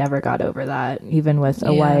like he never got over that. Even with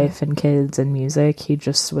a wife and kids and music, he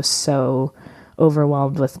just was so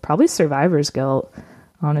overwhelmed with probably survivor's guilt,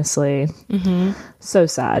 honestly. So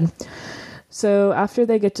sad. So after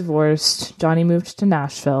they get divorced, Johnny moved to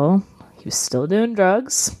Nashville. He was still doing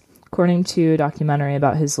drugs. According to a documentary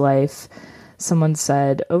about his life, someone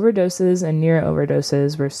said overdoses and near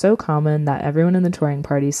overdoses were so common that everyone in the touring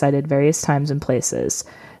party cited various times and places.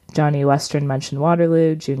 Johnny Western mentioned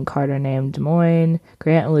Waterloo, June Carter named Des Moines,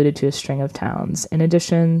 Grant alluded to a string of towns. In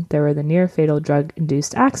addition, there were the near-fatal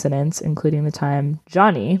drug-induced accidents, including the time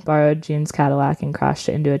Johnny borrowed June's Cadillac and crashed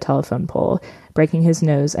it into a telephone pole, breaking his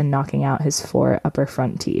nose and knocking out his 4 upper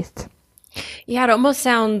front teeth. Yeah, it almost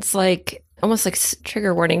sounds like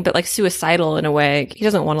trigger warning, but like suicidal in a way. He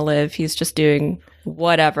doesn't want to live. He's just doing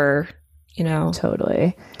whatever,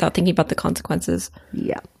 Totally. Without thinking about the consequences.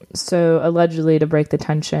 Yeah. So allegedly, to break the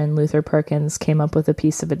tension, Luther Perkins came up with a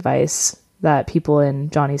piece of advice that people in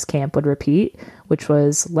Johnny's camp would repeat, which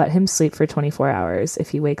was, let him sleep for 24 hours. If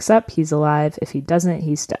he wakes up, he's alive. If he doesn't,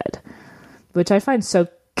 he's dead. Which I find so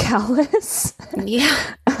callous. Yeah.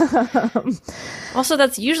 Also,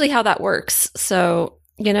 that's usually how that works. So,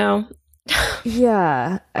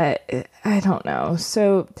 Yeah, I don't know.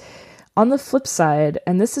 So on the flip side,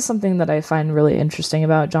 and this is something that I find really interesting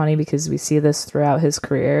about Johnny, because we see this throughout his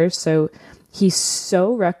career. So he's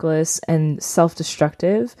so reckless and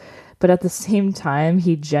self-destructive, but at the same time,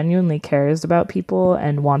 he genuinely cares about people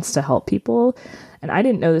and wants to help people. And I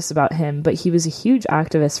didn't know this about him, but he was a huge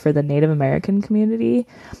activist for the Native American community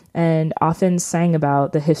and often sang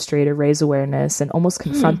about the history to raise awareness and almost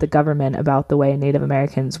confront the government about the way Native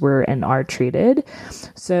Americans were and are treated.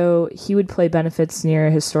 So he would play benefits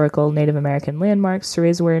near historical Native American landmarks to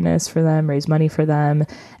raise awareness for them, raise money for them.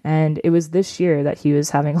 And it was this year that he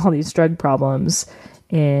was having all these drug problems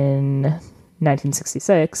in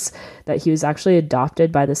 1966 that he was actually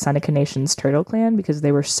adopted by the Seneca Nation's Turtle Clan because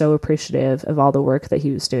they were so appreciative of all the work that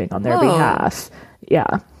he was doing on their behalf.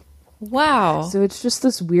 Yeah. Wow. So it's just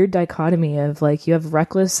this weird dichotomy of like, you have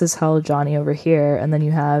reckless as hell Johnny over here, and then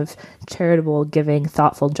you have charitable, giving,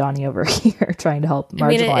 thoughtful Johnny over here trying to help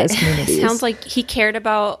marginalized communities. It sounds like he cared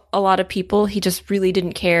about a lot of people. He just really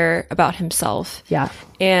didn't care about himself. Yeah.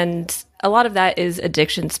 And a lot of that is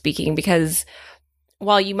addiction speaking, because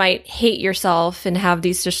while you might hate yourself and have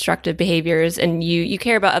these destructive behaviors and you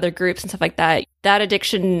care about other groups and stuff like that, that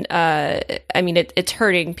addiction, it's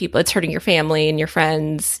hurting people. It's hurting your family and your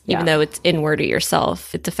friends, even though it's inward to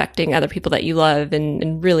yourself. It's affecting other people that you love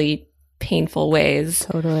in really painful ways.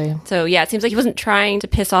 Totally. So yeah, it seems like he wasn't trying to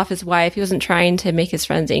piss off his wife. He wasn't trying to make his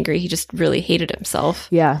friends angry. He just really hated himself.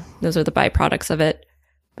 Yeah. Those are the byproducts of it.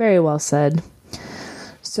 Very well said.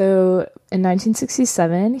 So in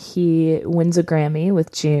 1967, he wins a Grammy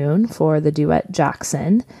with June for the duet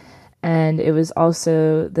Jackson. And it was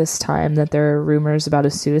also this time that there are rumors about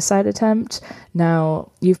a suicide attempt.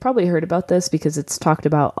 Now, you've probably heard about this because it's talked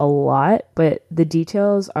about a lot, but the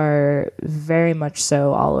details are very much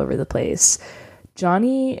so all over the place.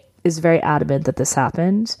 Johnny is very adamant that this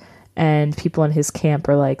happened, and people in his camp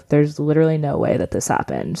are like, there's literally no way that this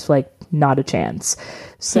happened. Like, not a chance.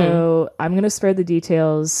 So I'm going to spare the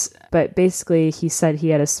details, but basically he said he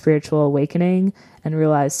had a spiritual awakening and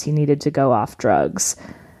realized he needed to go off drugs.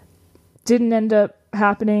 Didn't end up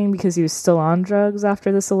happening because he was still on drugs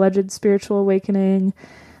after this alleged spiritual awakening.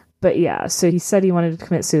 But yeah, so he said he wanted to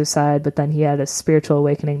commit suicide, but then he had a spiritual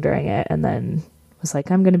awakening during it, and then was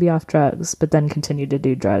like, I'm going to be off drugs, but then continued to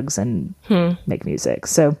do drugs and make music.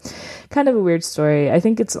 So kind of a weird story. I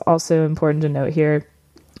think it's also important to note here,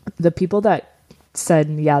 the people that said,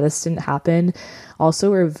 yeah, this didn't happen,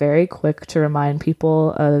 also were very quick to remind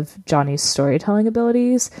people of Johnny's storytelling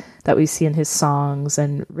abilities that we see in his songs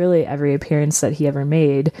and really every appearance that he ever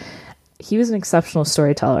made. He was an exceptional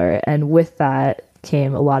storyteller, and with that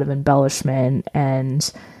came a lot of embellishment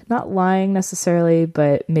and not lying necessarily,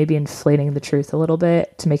 but maybe inflating the truth a little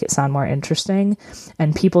bit to make it sound more interesting.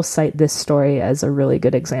 And people cite this story as a really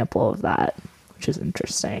good example of that, which is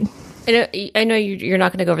interesting. I know you're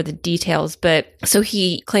not going to go over the details, but so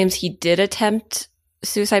he claims he did attempt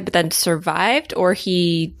suicide, but then survived, or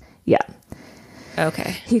he... Yeah.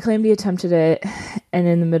 Okay. He claimed he attempted it, and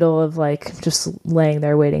in the middle of like just laying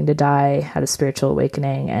there waiting to die, had a spiritual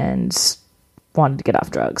awakening and wanted to get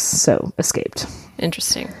off drugs, so escaped.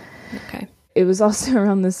 Interesting. Okay. It was also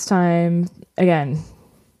around this time, again,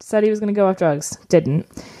 said he was going to go off drugs, didn't.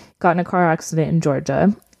 Got in a car accident in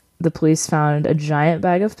Georgia. The police found a giant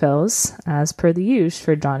bag of pills, as per the use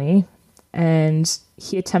for Johnny, and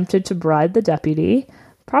he attempted to bribe the deputy.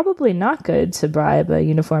 Probably not good to bribe a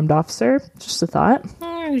uniformed officer, just a thought.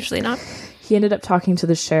 Usually not. He ended up talking to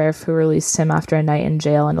the sheriff, who released him after a night in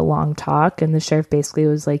jail and a long talk, and the sheriff basically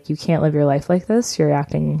was like, you can't live your life like this. You're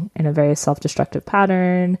acting in a very self-destructive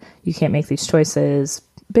pattern. You can't make these choices.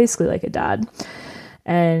 Basically like a dad.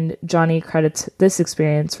 And Johnny credits this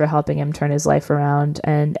experience for helping him turn his life around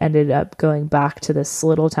and ended up going back to this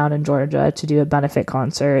little town in Georgia to do a benefit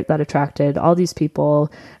concert that attracted all these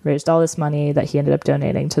people, raised all this money that he ended up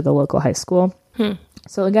donating to the local high school.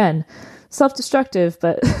 So again, self-destructive,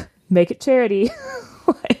 but make it charity.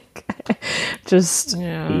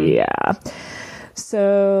 Yeah.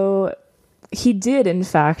 So he did, in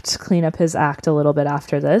fact, clean up his act a little bit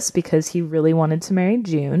after this because he really wanted to marry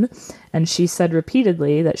June, and she said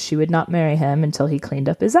repeatedly that she would not marry him until he cleaned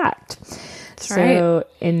up his act. So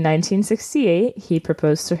in 1968, he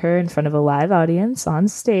proposed to her in front of a live audience on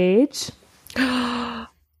stage.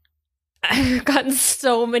 I've gotten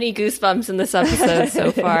so many goosebumps in this episode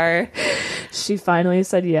so far. She finally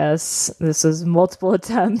said yes. This was multiple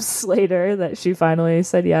attempts later that she finally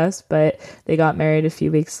said yes, but they got married a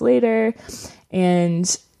few weeks later.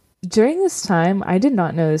 And during this time, I did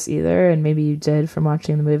not know this either, and maybe you did from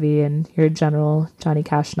watching the movie and your general Johnny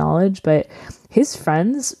Cash knowledge, but his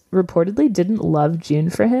friends reportedly didn't love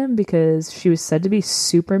June for him because she was said to be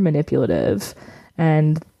super manipulative.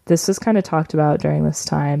 And this was kind of talked about during this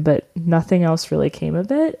time, but nothing else really came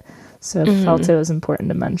of it. So I felt it was important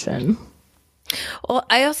to mention. Well,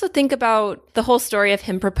 I also think about the whole story of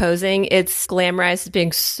him proposing. It's glamorized as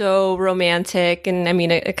being so romantic. And I mean,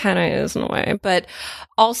 it kind of is in a way. But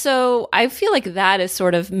also, I feel like that is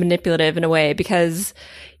sort of manipulative in a way because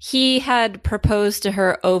he had proposed to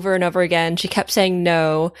her over and over again. She kept saying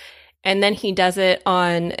no. And then he does it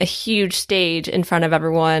on a huge stage in front of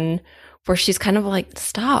everyone where she's kind of like,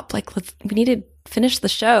 stop, like, we need to finish the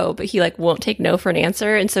show. But he like won't take no for an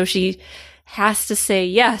answer. And so she has to say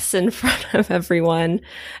yes in front of everyone.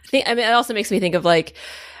 I mean, it also makes me think of like,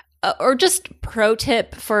 or just pro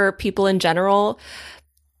tip for people in general.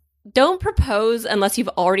 Don't propose unless you've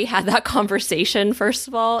already had that conversation, first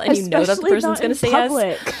of all, and you know that the person's going to say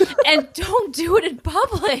yes. And don't do it in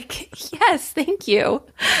public. Yes, thank you.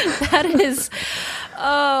 That is,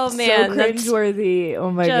 oh man, so cringeworthy.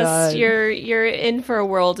 Oh my god, you're in for a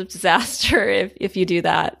world of disaster if you do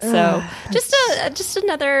that. So just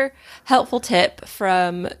another helpful tip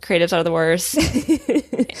from Creatives Are the Worst.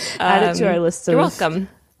 Add it to our list of you're welcome.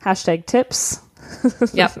 #tips.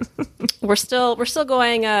 Yep. We're still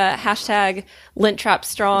going hashtag Lint Trap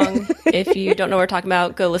Strong. If you don't know what we're talking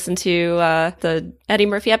about, go listen to the Eddie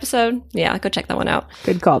Murphy episode. Yeah, go check that one out.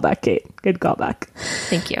 Good callback, Kate. Good callback.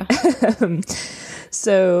 Thank you.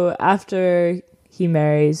 So after he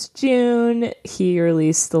marries June, he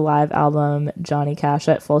released the live album Johnny Cash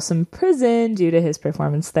at Folsom Prison due to his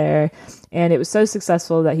performance there. And it was so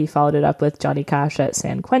successful that he followed it up with Johnny Cash at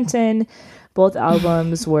San Quentin. Both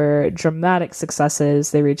albums were dramatic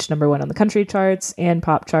successes. They reached #1 on the country charts and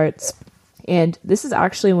pop charts. And this is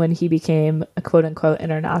actually when he became a quote-unquote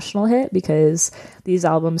international hit because these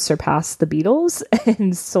albums surpassed the Beatles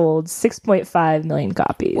and sold 6.5 million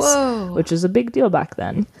copies, Whoa. Which is a big deal back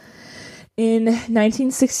then. In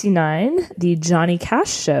 1969, the Johnny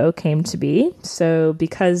Cash Show came to be. So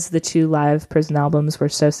because the two live prison albums were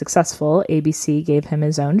so successful, ABC gave him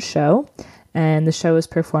his own show. And the show was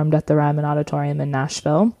performed at the Ryman Auditorium in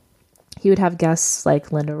Nashville. He would have guests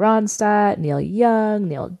like Linda Ronstadt, Neil Young,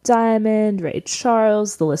 Neil Diamond, Ray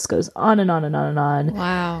Charles. The list goes on and on and on and on.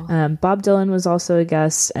 Wow. Bob Dylan was also a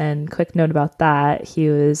guest, and quick note about that, he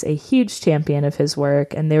was a huge champion of his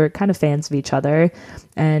work, and they were kind of fans of each other.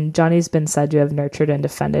 And Johnny's been said to have nurtured and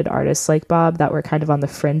defended artists like Bob that were kind of on the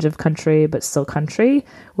fringe of country, but still country,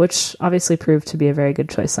 which obviously proved to be a very good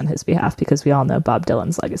choice on his behalf because we all know Bob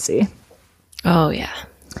Dylan's legacy. Oh, yeah.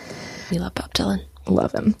 We love Bob Dylan.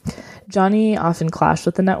 Love him. Johnny often clashed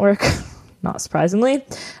with the network, not surprisingly,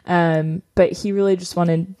 but he really just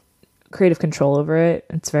wanted creative control over it.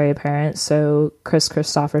 It's very apparent. So Chris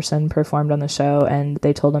Christopherson performed on the show, and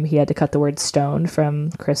they told him he had to cut the word stone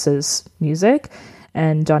from Chris's music.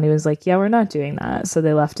 And Johnny was like, yeah, we're not doing that. So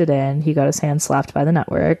they left it in. He got his hand slapped by the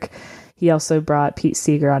network. He also brought Pete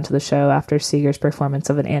Seeger onto the show after Seeger's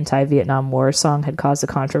performance of an anti-Vietnam War song had caused a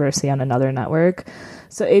controversy on another network.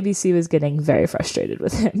 So ABC was getting very frustrated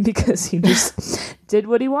with him because he just did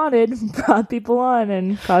what he wanted, brought people on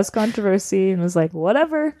and caused controversy, and was like,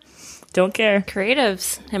 whatever, don't care.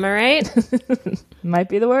 Creatives, am I right? Might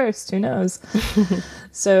be the worst, who knows?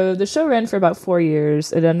 So the show ran for about 4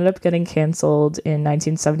 years. It ended up getting canceled in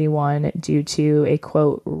 1971 due to a,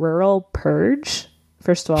 quote, rural purge.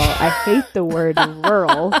 First of all, I hate the word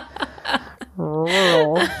rural.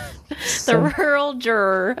 Rural. The rural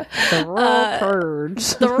juror. The rural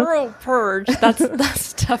purge. The rural purge. That's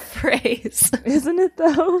a tough phrase. Isn't it,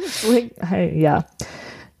 though? It's like, yeah.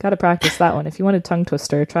 Got to practice that one. If you want a tongue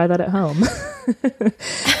twister, try that at home.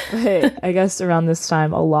 But I guess around this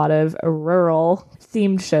time, a lot of rural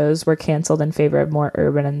themed shows were canceled in favor of more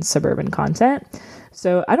urban and suburban content.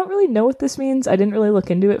 So I don't really know what this means. I didn't really look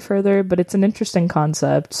into it further, but it's an interesting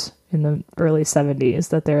concept in the early 70s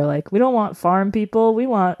that they're like, we don't want farm people, we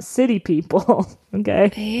want city people. Okay.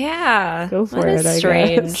 Yeah. Go for it, I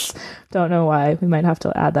guess. Don't know why. We might have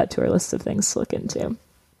to add that to our list of things to look into.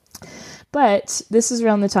 But this is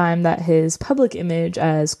around the time that his public image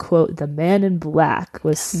as, quote, the man in black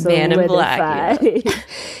was solidified. Man in black, yeah.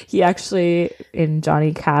 He actually, in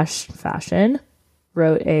Johnny Cash fashion,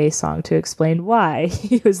 wrote a song to explain why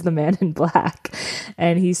he was the man in black.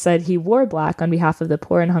 And he said he wore black on behalf of the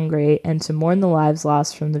poor and hungry and to mourn the lives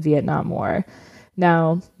lost from the Vietnam War.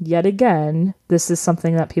 Now, yet again, this is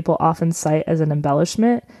something that people often cite as an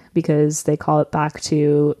embellishment because they call it back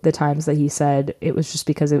to the times that he said it was just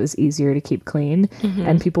because it was easier to keep clean. Mm-hmm.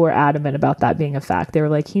 And people were adamant about that being a fact. They were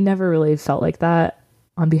like, he never really felt like that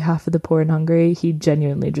on behalf of the poor and hungry. He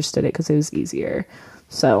genuinely just did it because it was easier.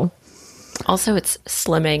 So... Also, it's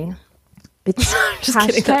slimming. It's just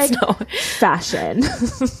kidding. That's no fashion.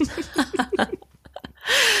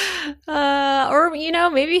 Or,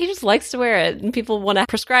 maybe he just likes to wear it and people want to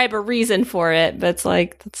prescribe a reason for it, but it's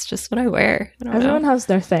like, that's just what I wear. Everyone has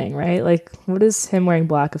their thing, right? Like, what is him wearing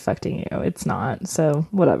black affecting you? It's not. So,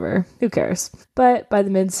 whatever. Who cares? But by the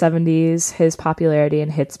mid-70s, his popularity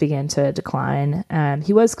and hits began to decline.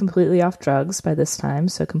 He was completely off drugs by this time,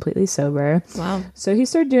 so completely sober. Wow. So he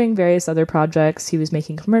started doing various other projects. He was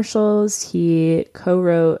making commercials. He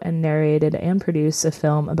co-wrote and narrated and produced a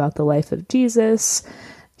film about the life of Jesus.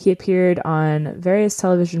 He appeared on various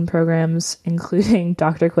television programs, including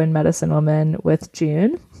Dr. Quinn, Medicine Woman with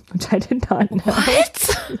June, which I did not know. What?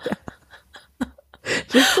 Yeah.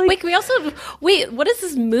 Just like, what is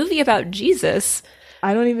this movie about Jesus?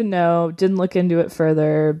 I don't even know. Didn't look into it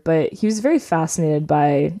further, but he was very fascinated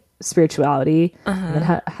by spirituality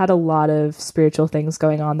and had a lot of spiritual things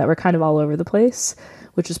going on that were kind of all over the place,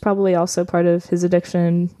 which is probably also part of his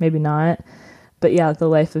addiction, maybe not. But yeah, the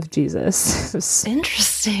life of Jesus.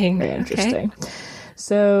 Interesting. Very interesting. Okay.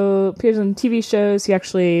 So appears on TV shows. He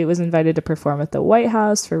actually was invited to perform at the White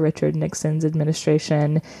House for Richard Nixon's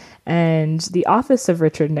administration. And the office of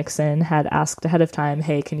Richard Nixon had asked ahead of time,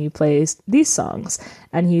 hey, can you play these songs?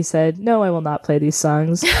 And he said, no, I will not play these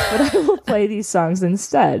songs, but I will play these songs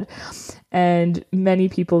instead. And many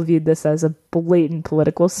people viewed this as a blatant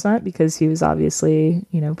political stunt because he was obviously,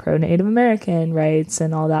 pro-Native American rights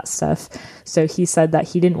and all that stuff. So he said that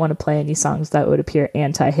he didn't want to play any songs that would appear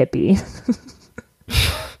anti-hippie.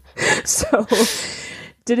 So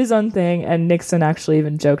did his own thing, and Nixon actually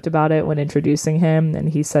even joked about it when introducing him, and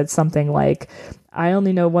he said something like, I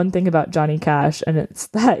only know one thing about Johnny Cash, and it's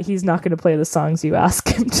that he's not going to play the songs you ask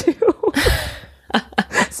him to.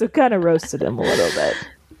 So kind of roasted him a little bit.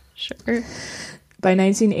 Sure. By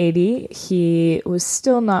 1980, he was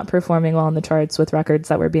still not performing well on the charts with records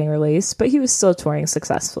that were being released, but he was still touring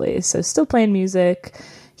successfully. So still playing music.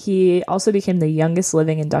 He also became the youngest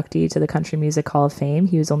living inductee to the Country Music Hall of Fame.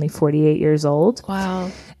 He was only 48 years old. Wow.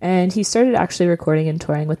 And he started actually recording and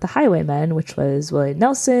touring with the Highwaymen, which was Willie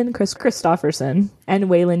Nelson, Chris Christopherson, and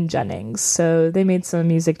Waylon Jennings. So they made some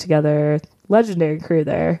music together. Legendary crew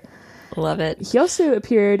there. Love it. He also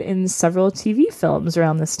appeared in several TV films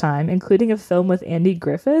around this time, including a film with Andy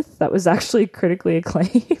Griffith that was actually critically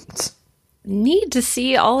acclaimed. Need to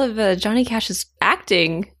see all of Johnny Cash's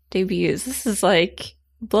acting debuts. This is like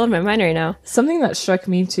blowing my mind right now. Something that struck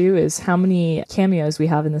me too is how many cameos we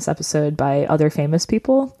have in this episode by other famous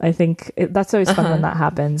people. I think that's always fun when that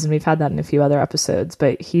happens, and we've had that in a few other episodes,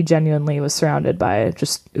 but he genuinely was surrounded by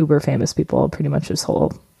just uber famous people pretty much his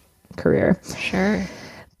whole career. Sure.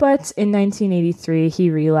 But in 1983, he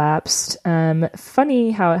relapsed. Funny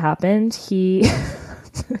how it happened. He...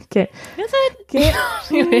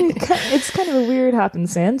 It's kind of a weird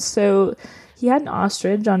happenstance. So he had an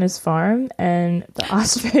ostrich on his farm, and the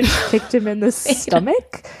ostrich kicked him in the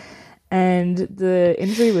stomach. And the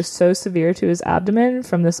injury was so severe to his abdomen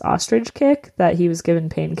from this ostrich kick that he was given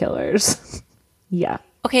painkillers. Yeah.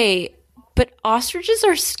 Okay, but ostriches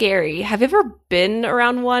are scary. Have you ever been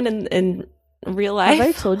around one in real life? Have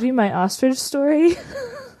I told you my ostrich story?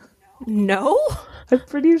 No. I'm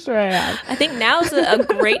pretty sure I have. I think now's a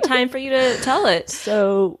great time for you to tell it.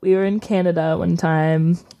 So we were in Canada one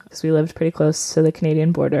time because we lived pretty close to the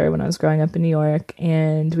Canadian border when I was growing up in New York,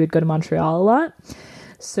 and we'd go to Montreal a lot.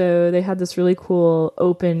 So they had this really cool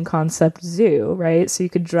open concept zoo, right? So you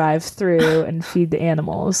could drive through and feed the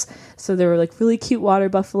animals. So there were like really cute water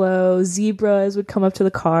buffalo, zebras would come up to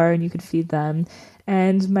the car and you could feed them.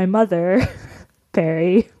 And my mother,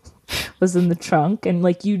 Perry, was in the trunk, and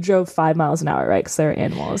like you drove 5 miles an hour, right? Because they're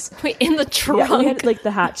animals. Wait, in the trunk? Yeah, we had like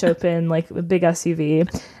the hatch open, like a big SUV,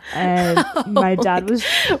 and my dad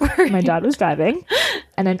was driving,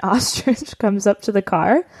 and an ostrich comes up to the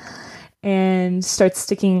car and starts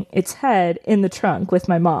sticking its head in the trunk with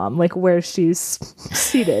my mom, like where she's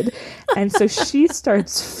seated. And so she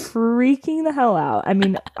starts freaking the hell out. I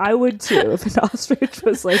mean, I would too if an ostrich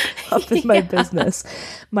was like up in my business.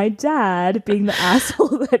 My dad, being the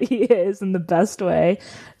asshole that he is in the best way,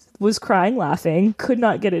 was crying, laughing, could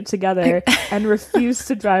not get it together, and refused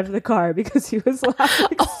to drive the car because he was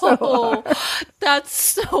laughing so hard. That's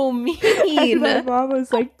so mean. And my mom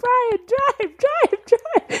was like, Brian, drive.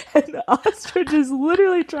 And the ostrich is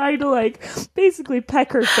literally trying to like basically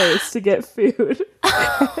peck her face to get food.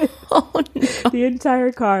 Oh, no. The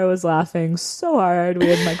entire car was laughing so hard. We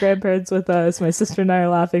had my grandparents with us. My sister and I are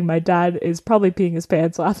laughing. My dad is probably peeing his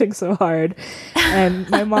pants laughing so hard. And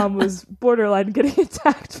my mom was borderline getting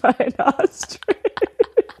attacked by an ostrich.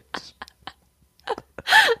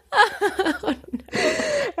 Oh, no.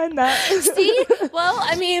 And that See? Well,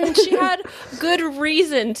 I mean, she had good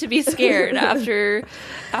reason to be scared after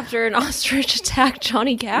an ostrich attacked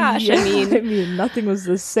Johnny Cash. Yeah, I mean, nothing was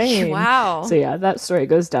the same. Wow. So yeah, that story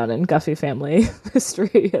goes down in Guffey family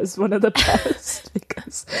history as one of the best,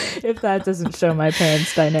 because if that doesn't show my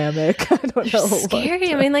parents' dynamic, I don't know what.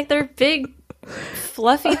 Scary. I mean, like they're big,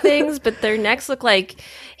 fluffy things, but their necks look like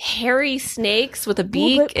hairy snakes with a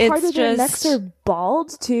beak. Well, but part it's of their necks are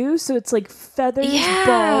bald too, so it's like feathers,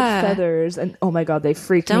 bald feathers, and oh my god, they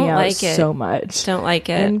freak me out so much. Don't like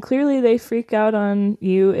it. And clearly they freak out on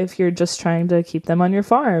you if you're just trying to keep them on your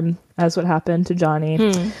farm, as what happened to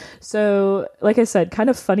Johnny. So, like I said, kind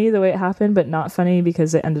of funny the way it happened, but not funny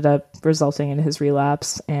because it ended up resulting in his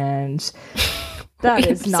relapse, and that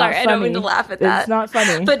is not sorry, funny. I don't mean to laugh at that. It's not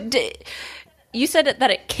funny. But you said that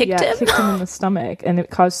it kicked him? Yeah, it kicked him in the stomach, and it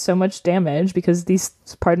caused so much damage because these,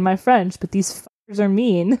 pardon my French, but these fuckers are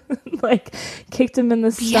mean. Like, kicked him in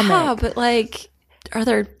the stomach. Yeah, but like, are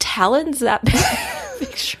there talons that big?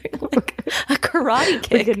 Picturing like a karate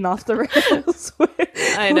kick. Like getting off the rails.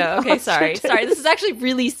 I know. Okay, sorry. This is actually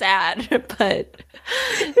really sad, but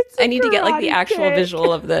I need to get like the actual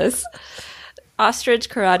visual of this. Ostrich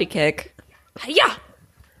karate kick. Yeah.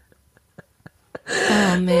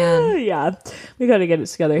 Oh man. Yeah, we got to get it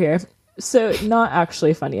together here. So not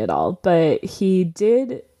actually funny at all, but he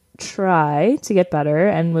did try to get better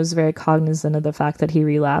and was very cognizant of the fact that he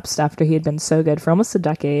relapsed after he had been so good for almost a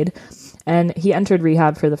decade, and he entered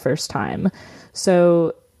rehab for the first time.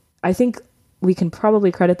 So I think we can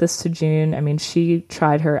probably credit this to June. I mean, she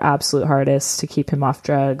tried her absolute hardest to keep him off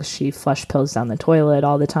drugs. She flushed pills down the toilet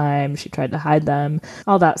all the time. She tried to hide them,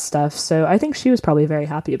 all that stuff. So I think she was probably very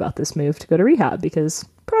happy about this move to go to rehab because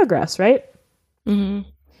progress, right? Mm-hmm.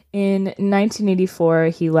 In 1984,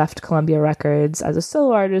 he left Columbia Records as a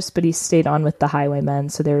solo artist, but he stayed on with the Highwaymen,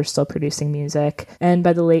 so they were still producing music. And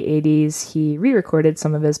by the late 80s, he re-recorded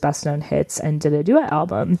some of his best-known hits and did a duet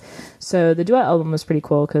album. So the duet album was pretty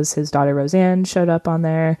cool because his daughter Roseanne showed up on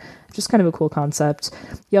there. Just kind of a cool concept.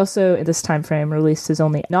 He also, at this time frame, released his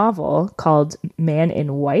only novel called Man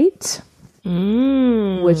in White,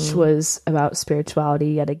 which was about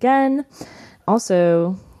spirituality yet again.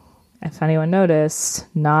 Also, if anyone noticed,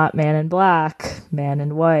 not Man in Black, Man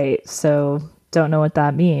in White. So don't know what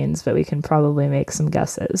that means, but we can probably make some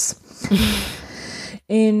guesses.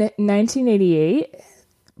 In 1988,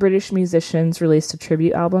 British musicians released a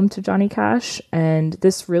tribute album to Johnny Cash, and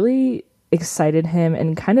this really excited him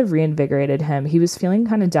and kind of reinvigorated him. He was feeling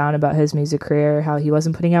kind of down about his music career, how he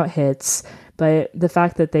wasn't putting out hits, but the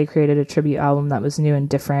fact that they created a tribute album that was new and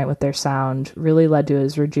different with their sound really led to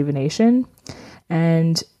his rejuvenation.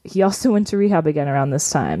 And he also went to rehab again around this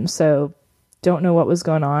time. So don't know what was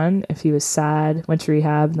going on. If he was sad, went to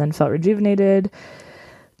rehab, and then felt rejuvenated.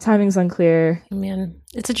 Timing's unclear. Man,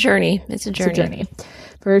 it's a journey. It's a journey.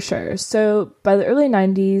 For sure. So by the early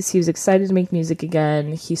 90s, he was excited to make music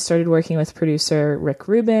again. He started working with producer Rick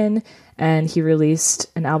Rubin, and he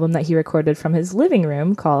released an album that he recorded from his living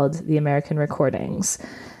room called The American Recordings.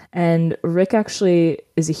 And Rick actually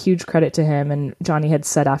is a huge credit to him. And Johnny had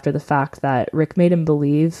said after the fact that Rick made him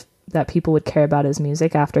believe that people would care about his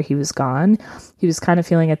music after he was gone. He was kind of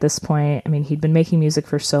feeling at this point, I mean, he'd been making music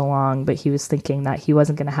for so long, but he was thinking that he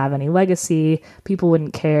wasn't going to have any legacy. People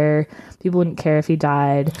wouldn't care. People wouldn't care if he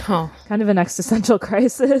died. Oh. Kind of an existential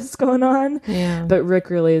crisis going on. Yeah. But Rick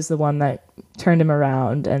really is the one that turned him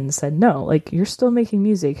around and said, no, like, you're still making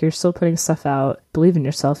music. You're still putting stuff out. Believe in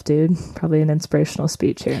yourself, dude. Probably an inspirational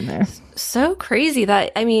speech here and there. So crazy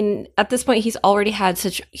that, I mean, at this point, he's already had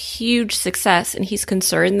such huge success and he's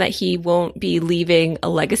concerned that he won't be leaving a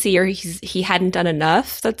legacy or he hadn't done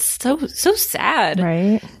enough. That's so sad.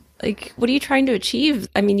 Right? Like, what are you trying to achieve?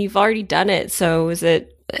 I mean, you've already done it. So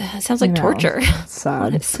it sounds like torture. It's sad.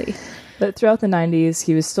 Honestly. But throughout the 90s,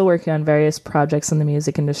 he was still working on various projects in the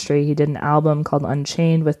music industry. He did an album called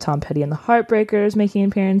Unchained with Tom Petty and the Heartbreakers making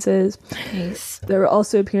appearances. Nice. There were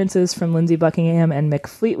also appearances from Lindsey Buckingham and Mick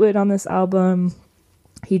Fleetwood on this album.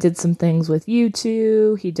 He did some things with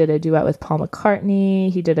U2. He did a duet with Paul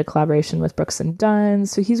McCartney. He did a collaboration with Brooks and Dunn.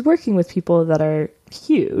 So he's working with people that are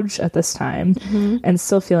huge at this time and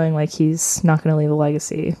still feeling like he's not going to leave a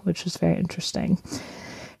legacy, which is very interesting.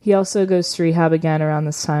 He also goes to rehab again around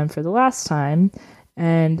this time for the last time.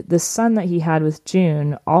 And the son that he had with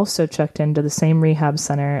June also checked into the same rehab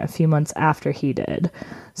center a few months after he did.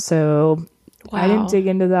 So I didn't dig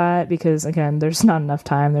into that because, again, there's not enough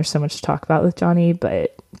time. There's so much to talk about with Johnny,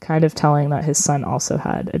 but kind of telling that his son also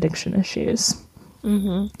had addiction issues.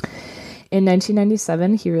 In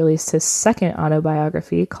 1997, he released his second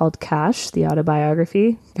autobiography called Cash, the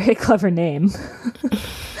Autobiography. Very clever name.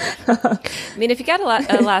 I mean, if you got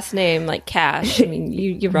a last name like Cash, I mean,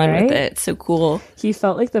 you run with it. It's so cool. He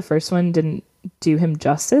felt like the first one didn't do him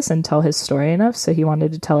justice and tell his story enough, so he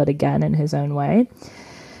wanted to tell it again in his own way.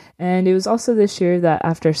 And it was also this year that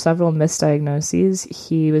after several misdiagnoses,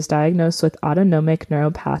 he was diagnosed with autonomic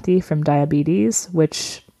neuropathy from diabetes,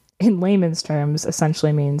 which in layman's terms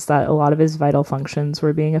essentially means that a lot of his vital functions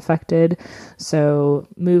were being affected. So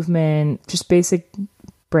movement, just basic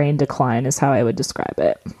brain decline is how I would describe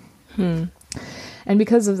it. And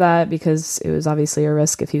because of that, because it was obviously a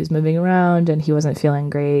risk if he was moving around and he wasn't feeling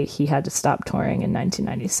great, he had to stop touring in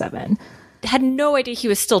 1997. Had no idea he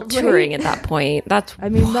was still touring at that point. That's I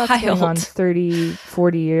mean, wild. that's going on 30,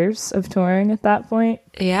 40 years of touring at that point.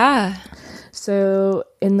 Yeah. So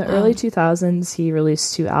in the early 2000s, he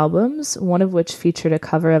released 2 albums, one of which featured a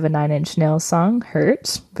cover of a Nine Inch Nails song,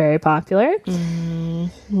 Hurt, very popular.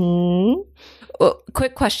 Well,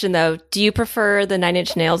 quick question, though. Do you prefer the Nine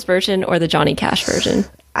Inch Nails version or the Johnny Cash version?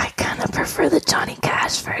 I kind of prefer the Johnny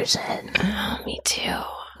Cash version. Oh, me too.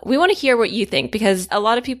 We want to hear what you think because a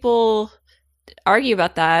lot of people argue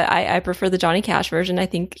about that. I prefer the Johnny Cash version. I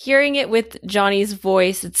think hearing it with Johnny's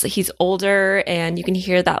voice, he's older and you can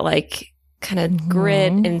hear that like kind of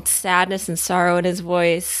grit and sadness and sorrow in his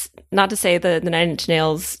voice. Not to say the Nine Inch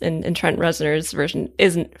Nails and Trent Reznor's version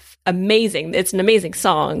isn't amazing. It's an amazing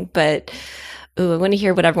song, but I want to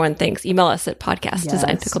hear what everyone thinks. Email us at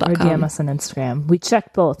podcastdesignpickle.com. Or DM us on Instagram. We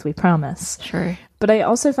check both, we promise. Sure. But I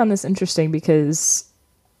also found this interesting because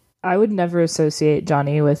I would never associate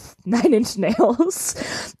Johnny with Nine Inch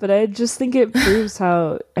Nails, but I just think it proves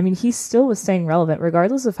how, I mean, he still was staying relevant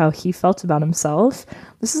regardless of how he felt about himself.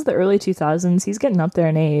 This is the early 2000s. He's getting up there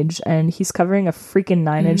in age and he's covering a freaking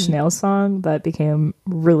Nine Inch Nails song that became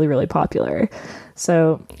really, really popular.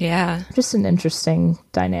 So yeah, just an interesting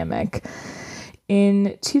dynamic.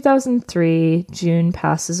 In 2003, June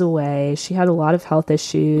passes away. She had a lot of health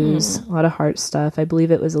issues, a lot of heart stuff. I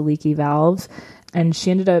believe it was a leaky valve. And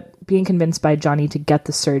she ended up being convinced by Johnny to get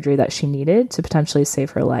the surgery that she needed to potentially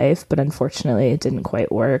save her life. But unfortunately, it didn't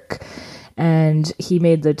quite work. And he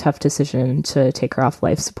made the tough decision to take her off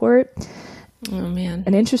life support. Oh, man.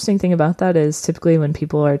 An interesting thing about that is typically when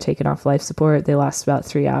people are taken off life support, they last about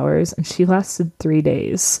 3 hours, and she lasted 3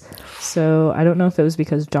 days. So I don't know if it was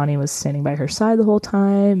because Johnny was standing by her side the whole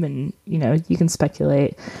time, and, you know, you can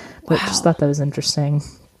speculate, but just thought that was interesting.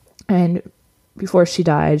 And before she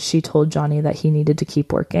died, she told Johnny that he needed to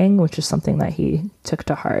keep working, which is something that he took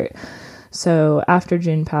to heart. So after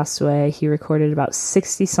June passed away, he recorded about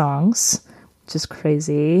 60 songs, which is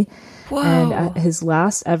crazy. Whoa. And at his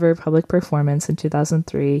last ever public performance in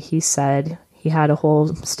 2003, he said, he had a whole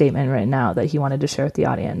statement written out that he wanted to share with the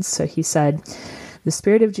audience. So he said, "The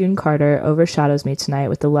spirit of June Carter overshadows me tonight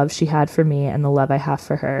with the love she had for me and the love I have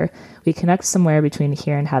for her. We connect somewhere between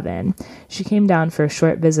here and heaven. She came down for a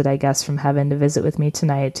short visit, I guess, from heaven to visit with me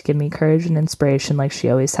tonight to give me courage and inspiration like she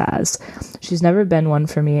always has. She's never been one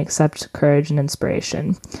for me except courage and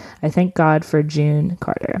inspiration. I thank God for June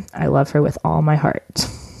Carter. I love her with all my heart."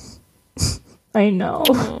 I know.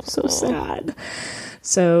 So sad.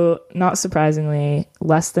 So, not surprisingly,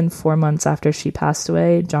 less than 4 months after she passed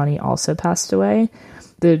away, Johnny also passed away.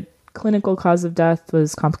 The clinical cause of death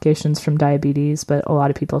was complications from diabetes, but a lot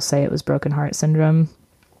of people say it was broken heart syndrome.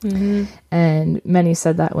 Mm-hmm. And many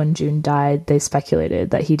said that when June died, they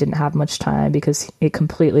speculated that he didn't have much time because it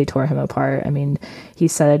completely tore him apart. I mean, he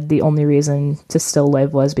said the only reason to still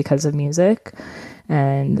live was because of music.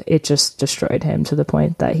 And it just destroyed him to the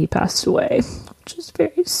point that he passed away, which is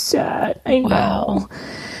very sad. I know. Wow.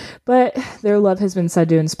 But their love has been said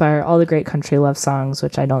to inspire all the great country love songs,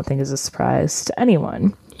 which I don't think is a surprise to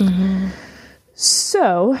anyone. Mm-hmm.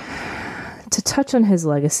 So, to touch on his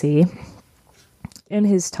legacy, in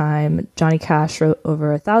his time, Johnny Cash wrote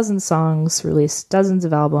over 1,000 songs, released dozens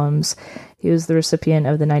of albums. He was the recipient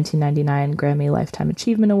of the 1999 Grammy Lifetime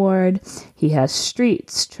Achievement Award. He has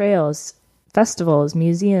streets, trails, festivals,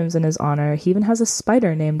 museums in his honor. He even has a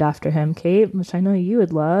spider named after him, Kate, which I know you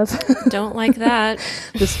would love. Don't like that.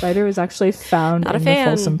 The spider was actually found in the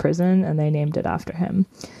Folsom prison, and they named it after him.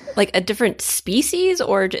 Like a different species,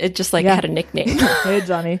 or it just had a nickname? Hey,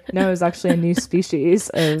 Johnny. No, it was actually a new species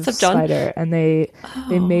of spider, and they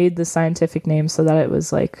made the scientific name so that it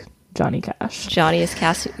was like Johnny Cash. Johnny is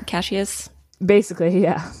Cassius? Basically,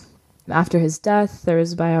 yeah. After his death, there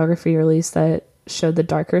was a biography released that showed the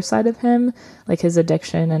darker side of him, like his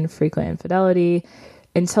addiction and frequent infidelity.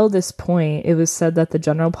 Until this point, it was said that the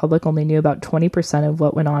general public only knew about 20% of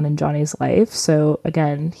what went on in Johnny's life. So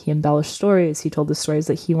again, he embellished stories. He told the stories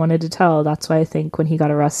that he wanted to tell. That's why I think when he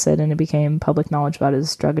got arrested and it became public knowledge about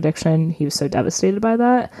his drug addiction, he was so devastated by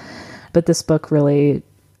that. But this book really,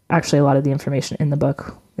 actually a lot of the information in the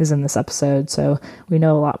book is in this episode, so we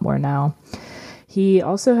know a lot more now. He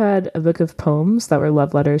also had a book of poems that were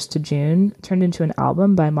love letters to June, turned into an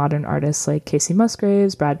album by modern artists like Casey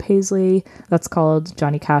Musgraves, Brad Paisley. That's called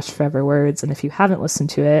Johnny Cash Forever Words, and if you haven't listened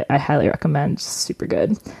to it, I highly recommend. It's super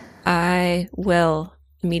good. I will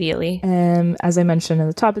immediately. As I mentioned at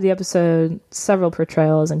the top of the episode, several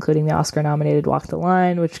portrayals, including the Oscar-nominated Walk the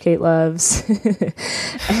Line, which Kate loves.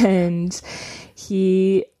 And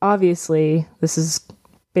he obviously, this is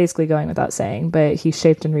basically going without saying, but he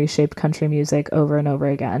shaped and reshaped country music over and over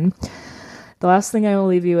again. The last thing I will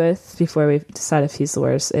leave you with before we decide if he's the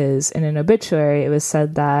worst is, in an obituary, it was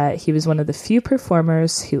said that he was one of the few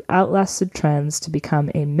performers who outlasted trends to become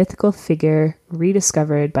a mythical figure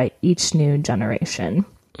rediscovered by each new generation.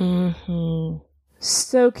 Mm-hmm.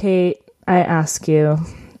 So, Kate, I ask you,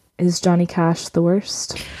 is Johnny Cash the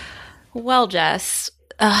worst? Well, Jess,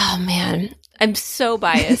 oh man, I'm so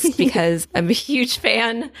biased because I'm a huge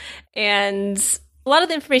fan, and a lot of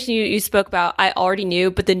the information you spoke about I already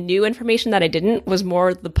knew, but the new information that I didn't was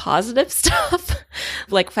more the positive stuff,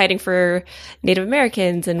 like fighting for Native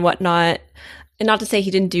Americans and whatnot. And not to say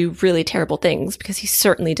he didn't do really terrible things, because he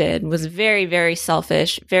certainly did. Was very, very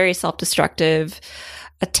selfish, very self-destructive,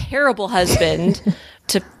 a terrible husband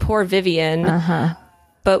to poor Vivian. Uh-huh.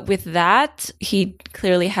 But with that, he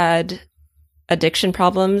clearly had addiction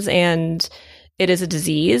problems, and it is a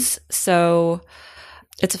disease. So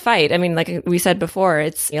it's a fight. I mean, like we said before,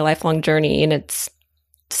 it's a lifelong journey, and it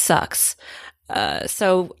sucks.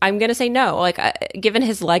 So I'm going to say no. Like, given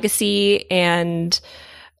his legacy, and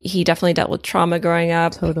he definitely dealt with trauma growing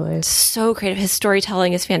up. Totally. So creative. His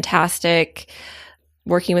storytelling is fantastic.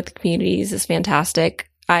 Working with the communities is fantastic.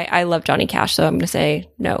 I love Johnny Cash, so I'm going to say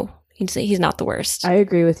no. He's not the worst. I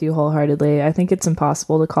agree with you wholeheartedly. I think it's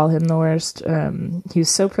impossible to call him the worst. He was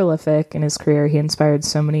so prolific in his career. He inspired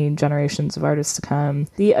so many generations of artists to come.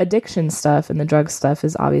 The addiction stuff and the drug stuff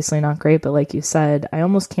is obviously not great, but like you said, I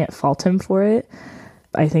almost can't fault him for it.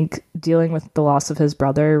 I think dealing with the loss of his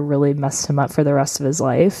brother really messed him up for the rest of his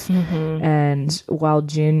life. And while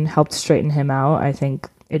June helped straighten him out, I think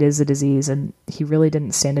it is a disease and he really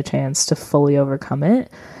didn't stand a chance to fully overcome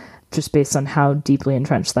it, just based on how deeply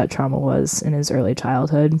entrenched that trauma was in his early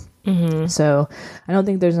childhood. So I don't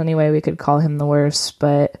think there's any way we could call him the worst,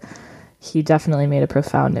 but he definitely made a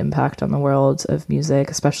profound impact on the world of music,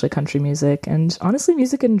 especially country music, and honestly,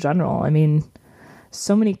 music in general. I mean,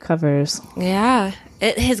 so many covers. Yeah.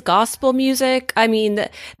 His gospel music, I mean,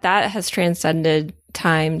 that has transcended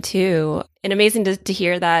time too. And amazing to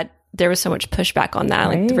hear that there was so much pushback on that.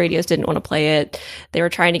 Like the radios didn't want to play it. They were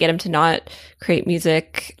trying to get him to not create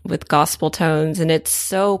music with gospel tones. And it's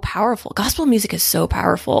so powerful. Gospel music is so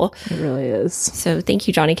powerful. It really is. So thank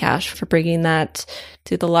you, Johnny Cash, for bringing that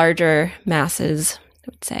to the larger masses, I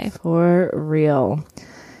would say. For real.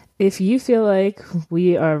 If you feel like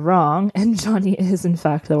we are wrong and Johnny is in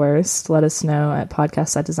fact the worst, let us know at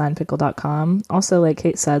podcast@designpickle.com. Also, like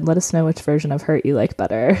Kate said, let us know which version of Hurt you like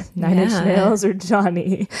better, Nine Inch Nails or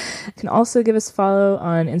Johnny. You can also give us a follow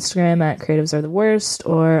on Instagram at Creatives Are The Worst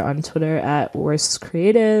or on Twitter at Worst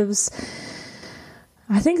Creatives.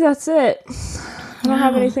 I think that's it. I don't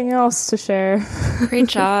have anything else to share. Great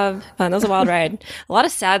job. That was a wild ride. A lot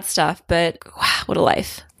of sad stuff, but wow, what a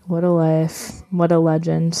life. What a life. What a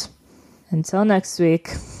legend. Until next week.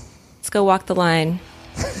 Let's go walk the line.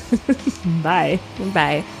 Bye.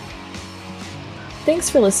 Bye. Thanks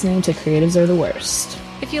for listening to Creatives Are The Worst.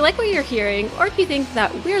 If you like what you're hearing, or if you think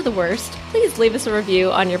that we're the worst, please leave us a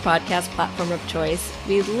review on your podcast platform of choice.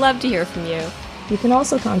 We'd love to hear from you. You can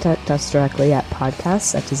also contact us directly at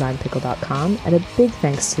podcasts@designpickle.com, and a big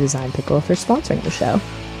thanks to Design Pickle for sponsoring the show.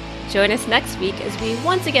 Join us next week as we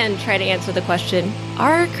once again try to answer the question,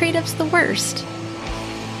 are creatives the worst?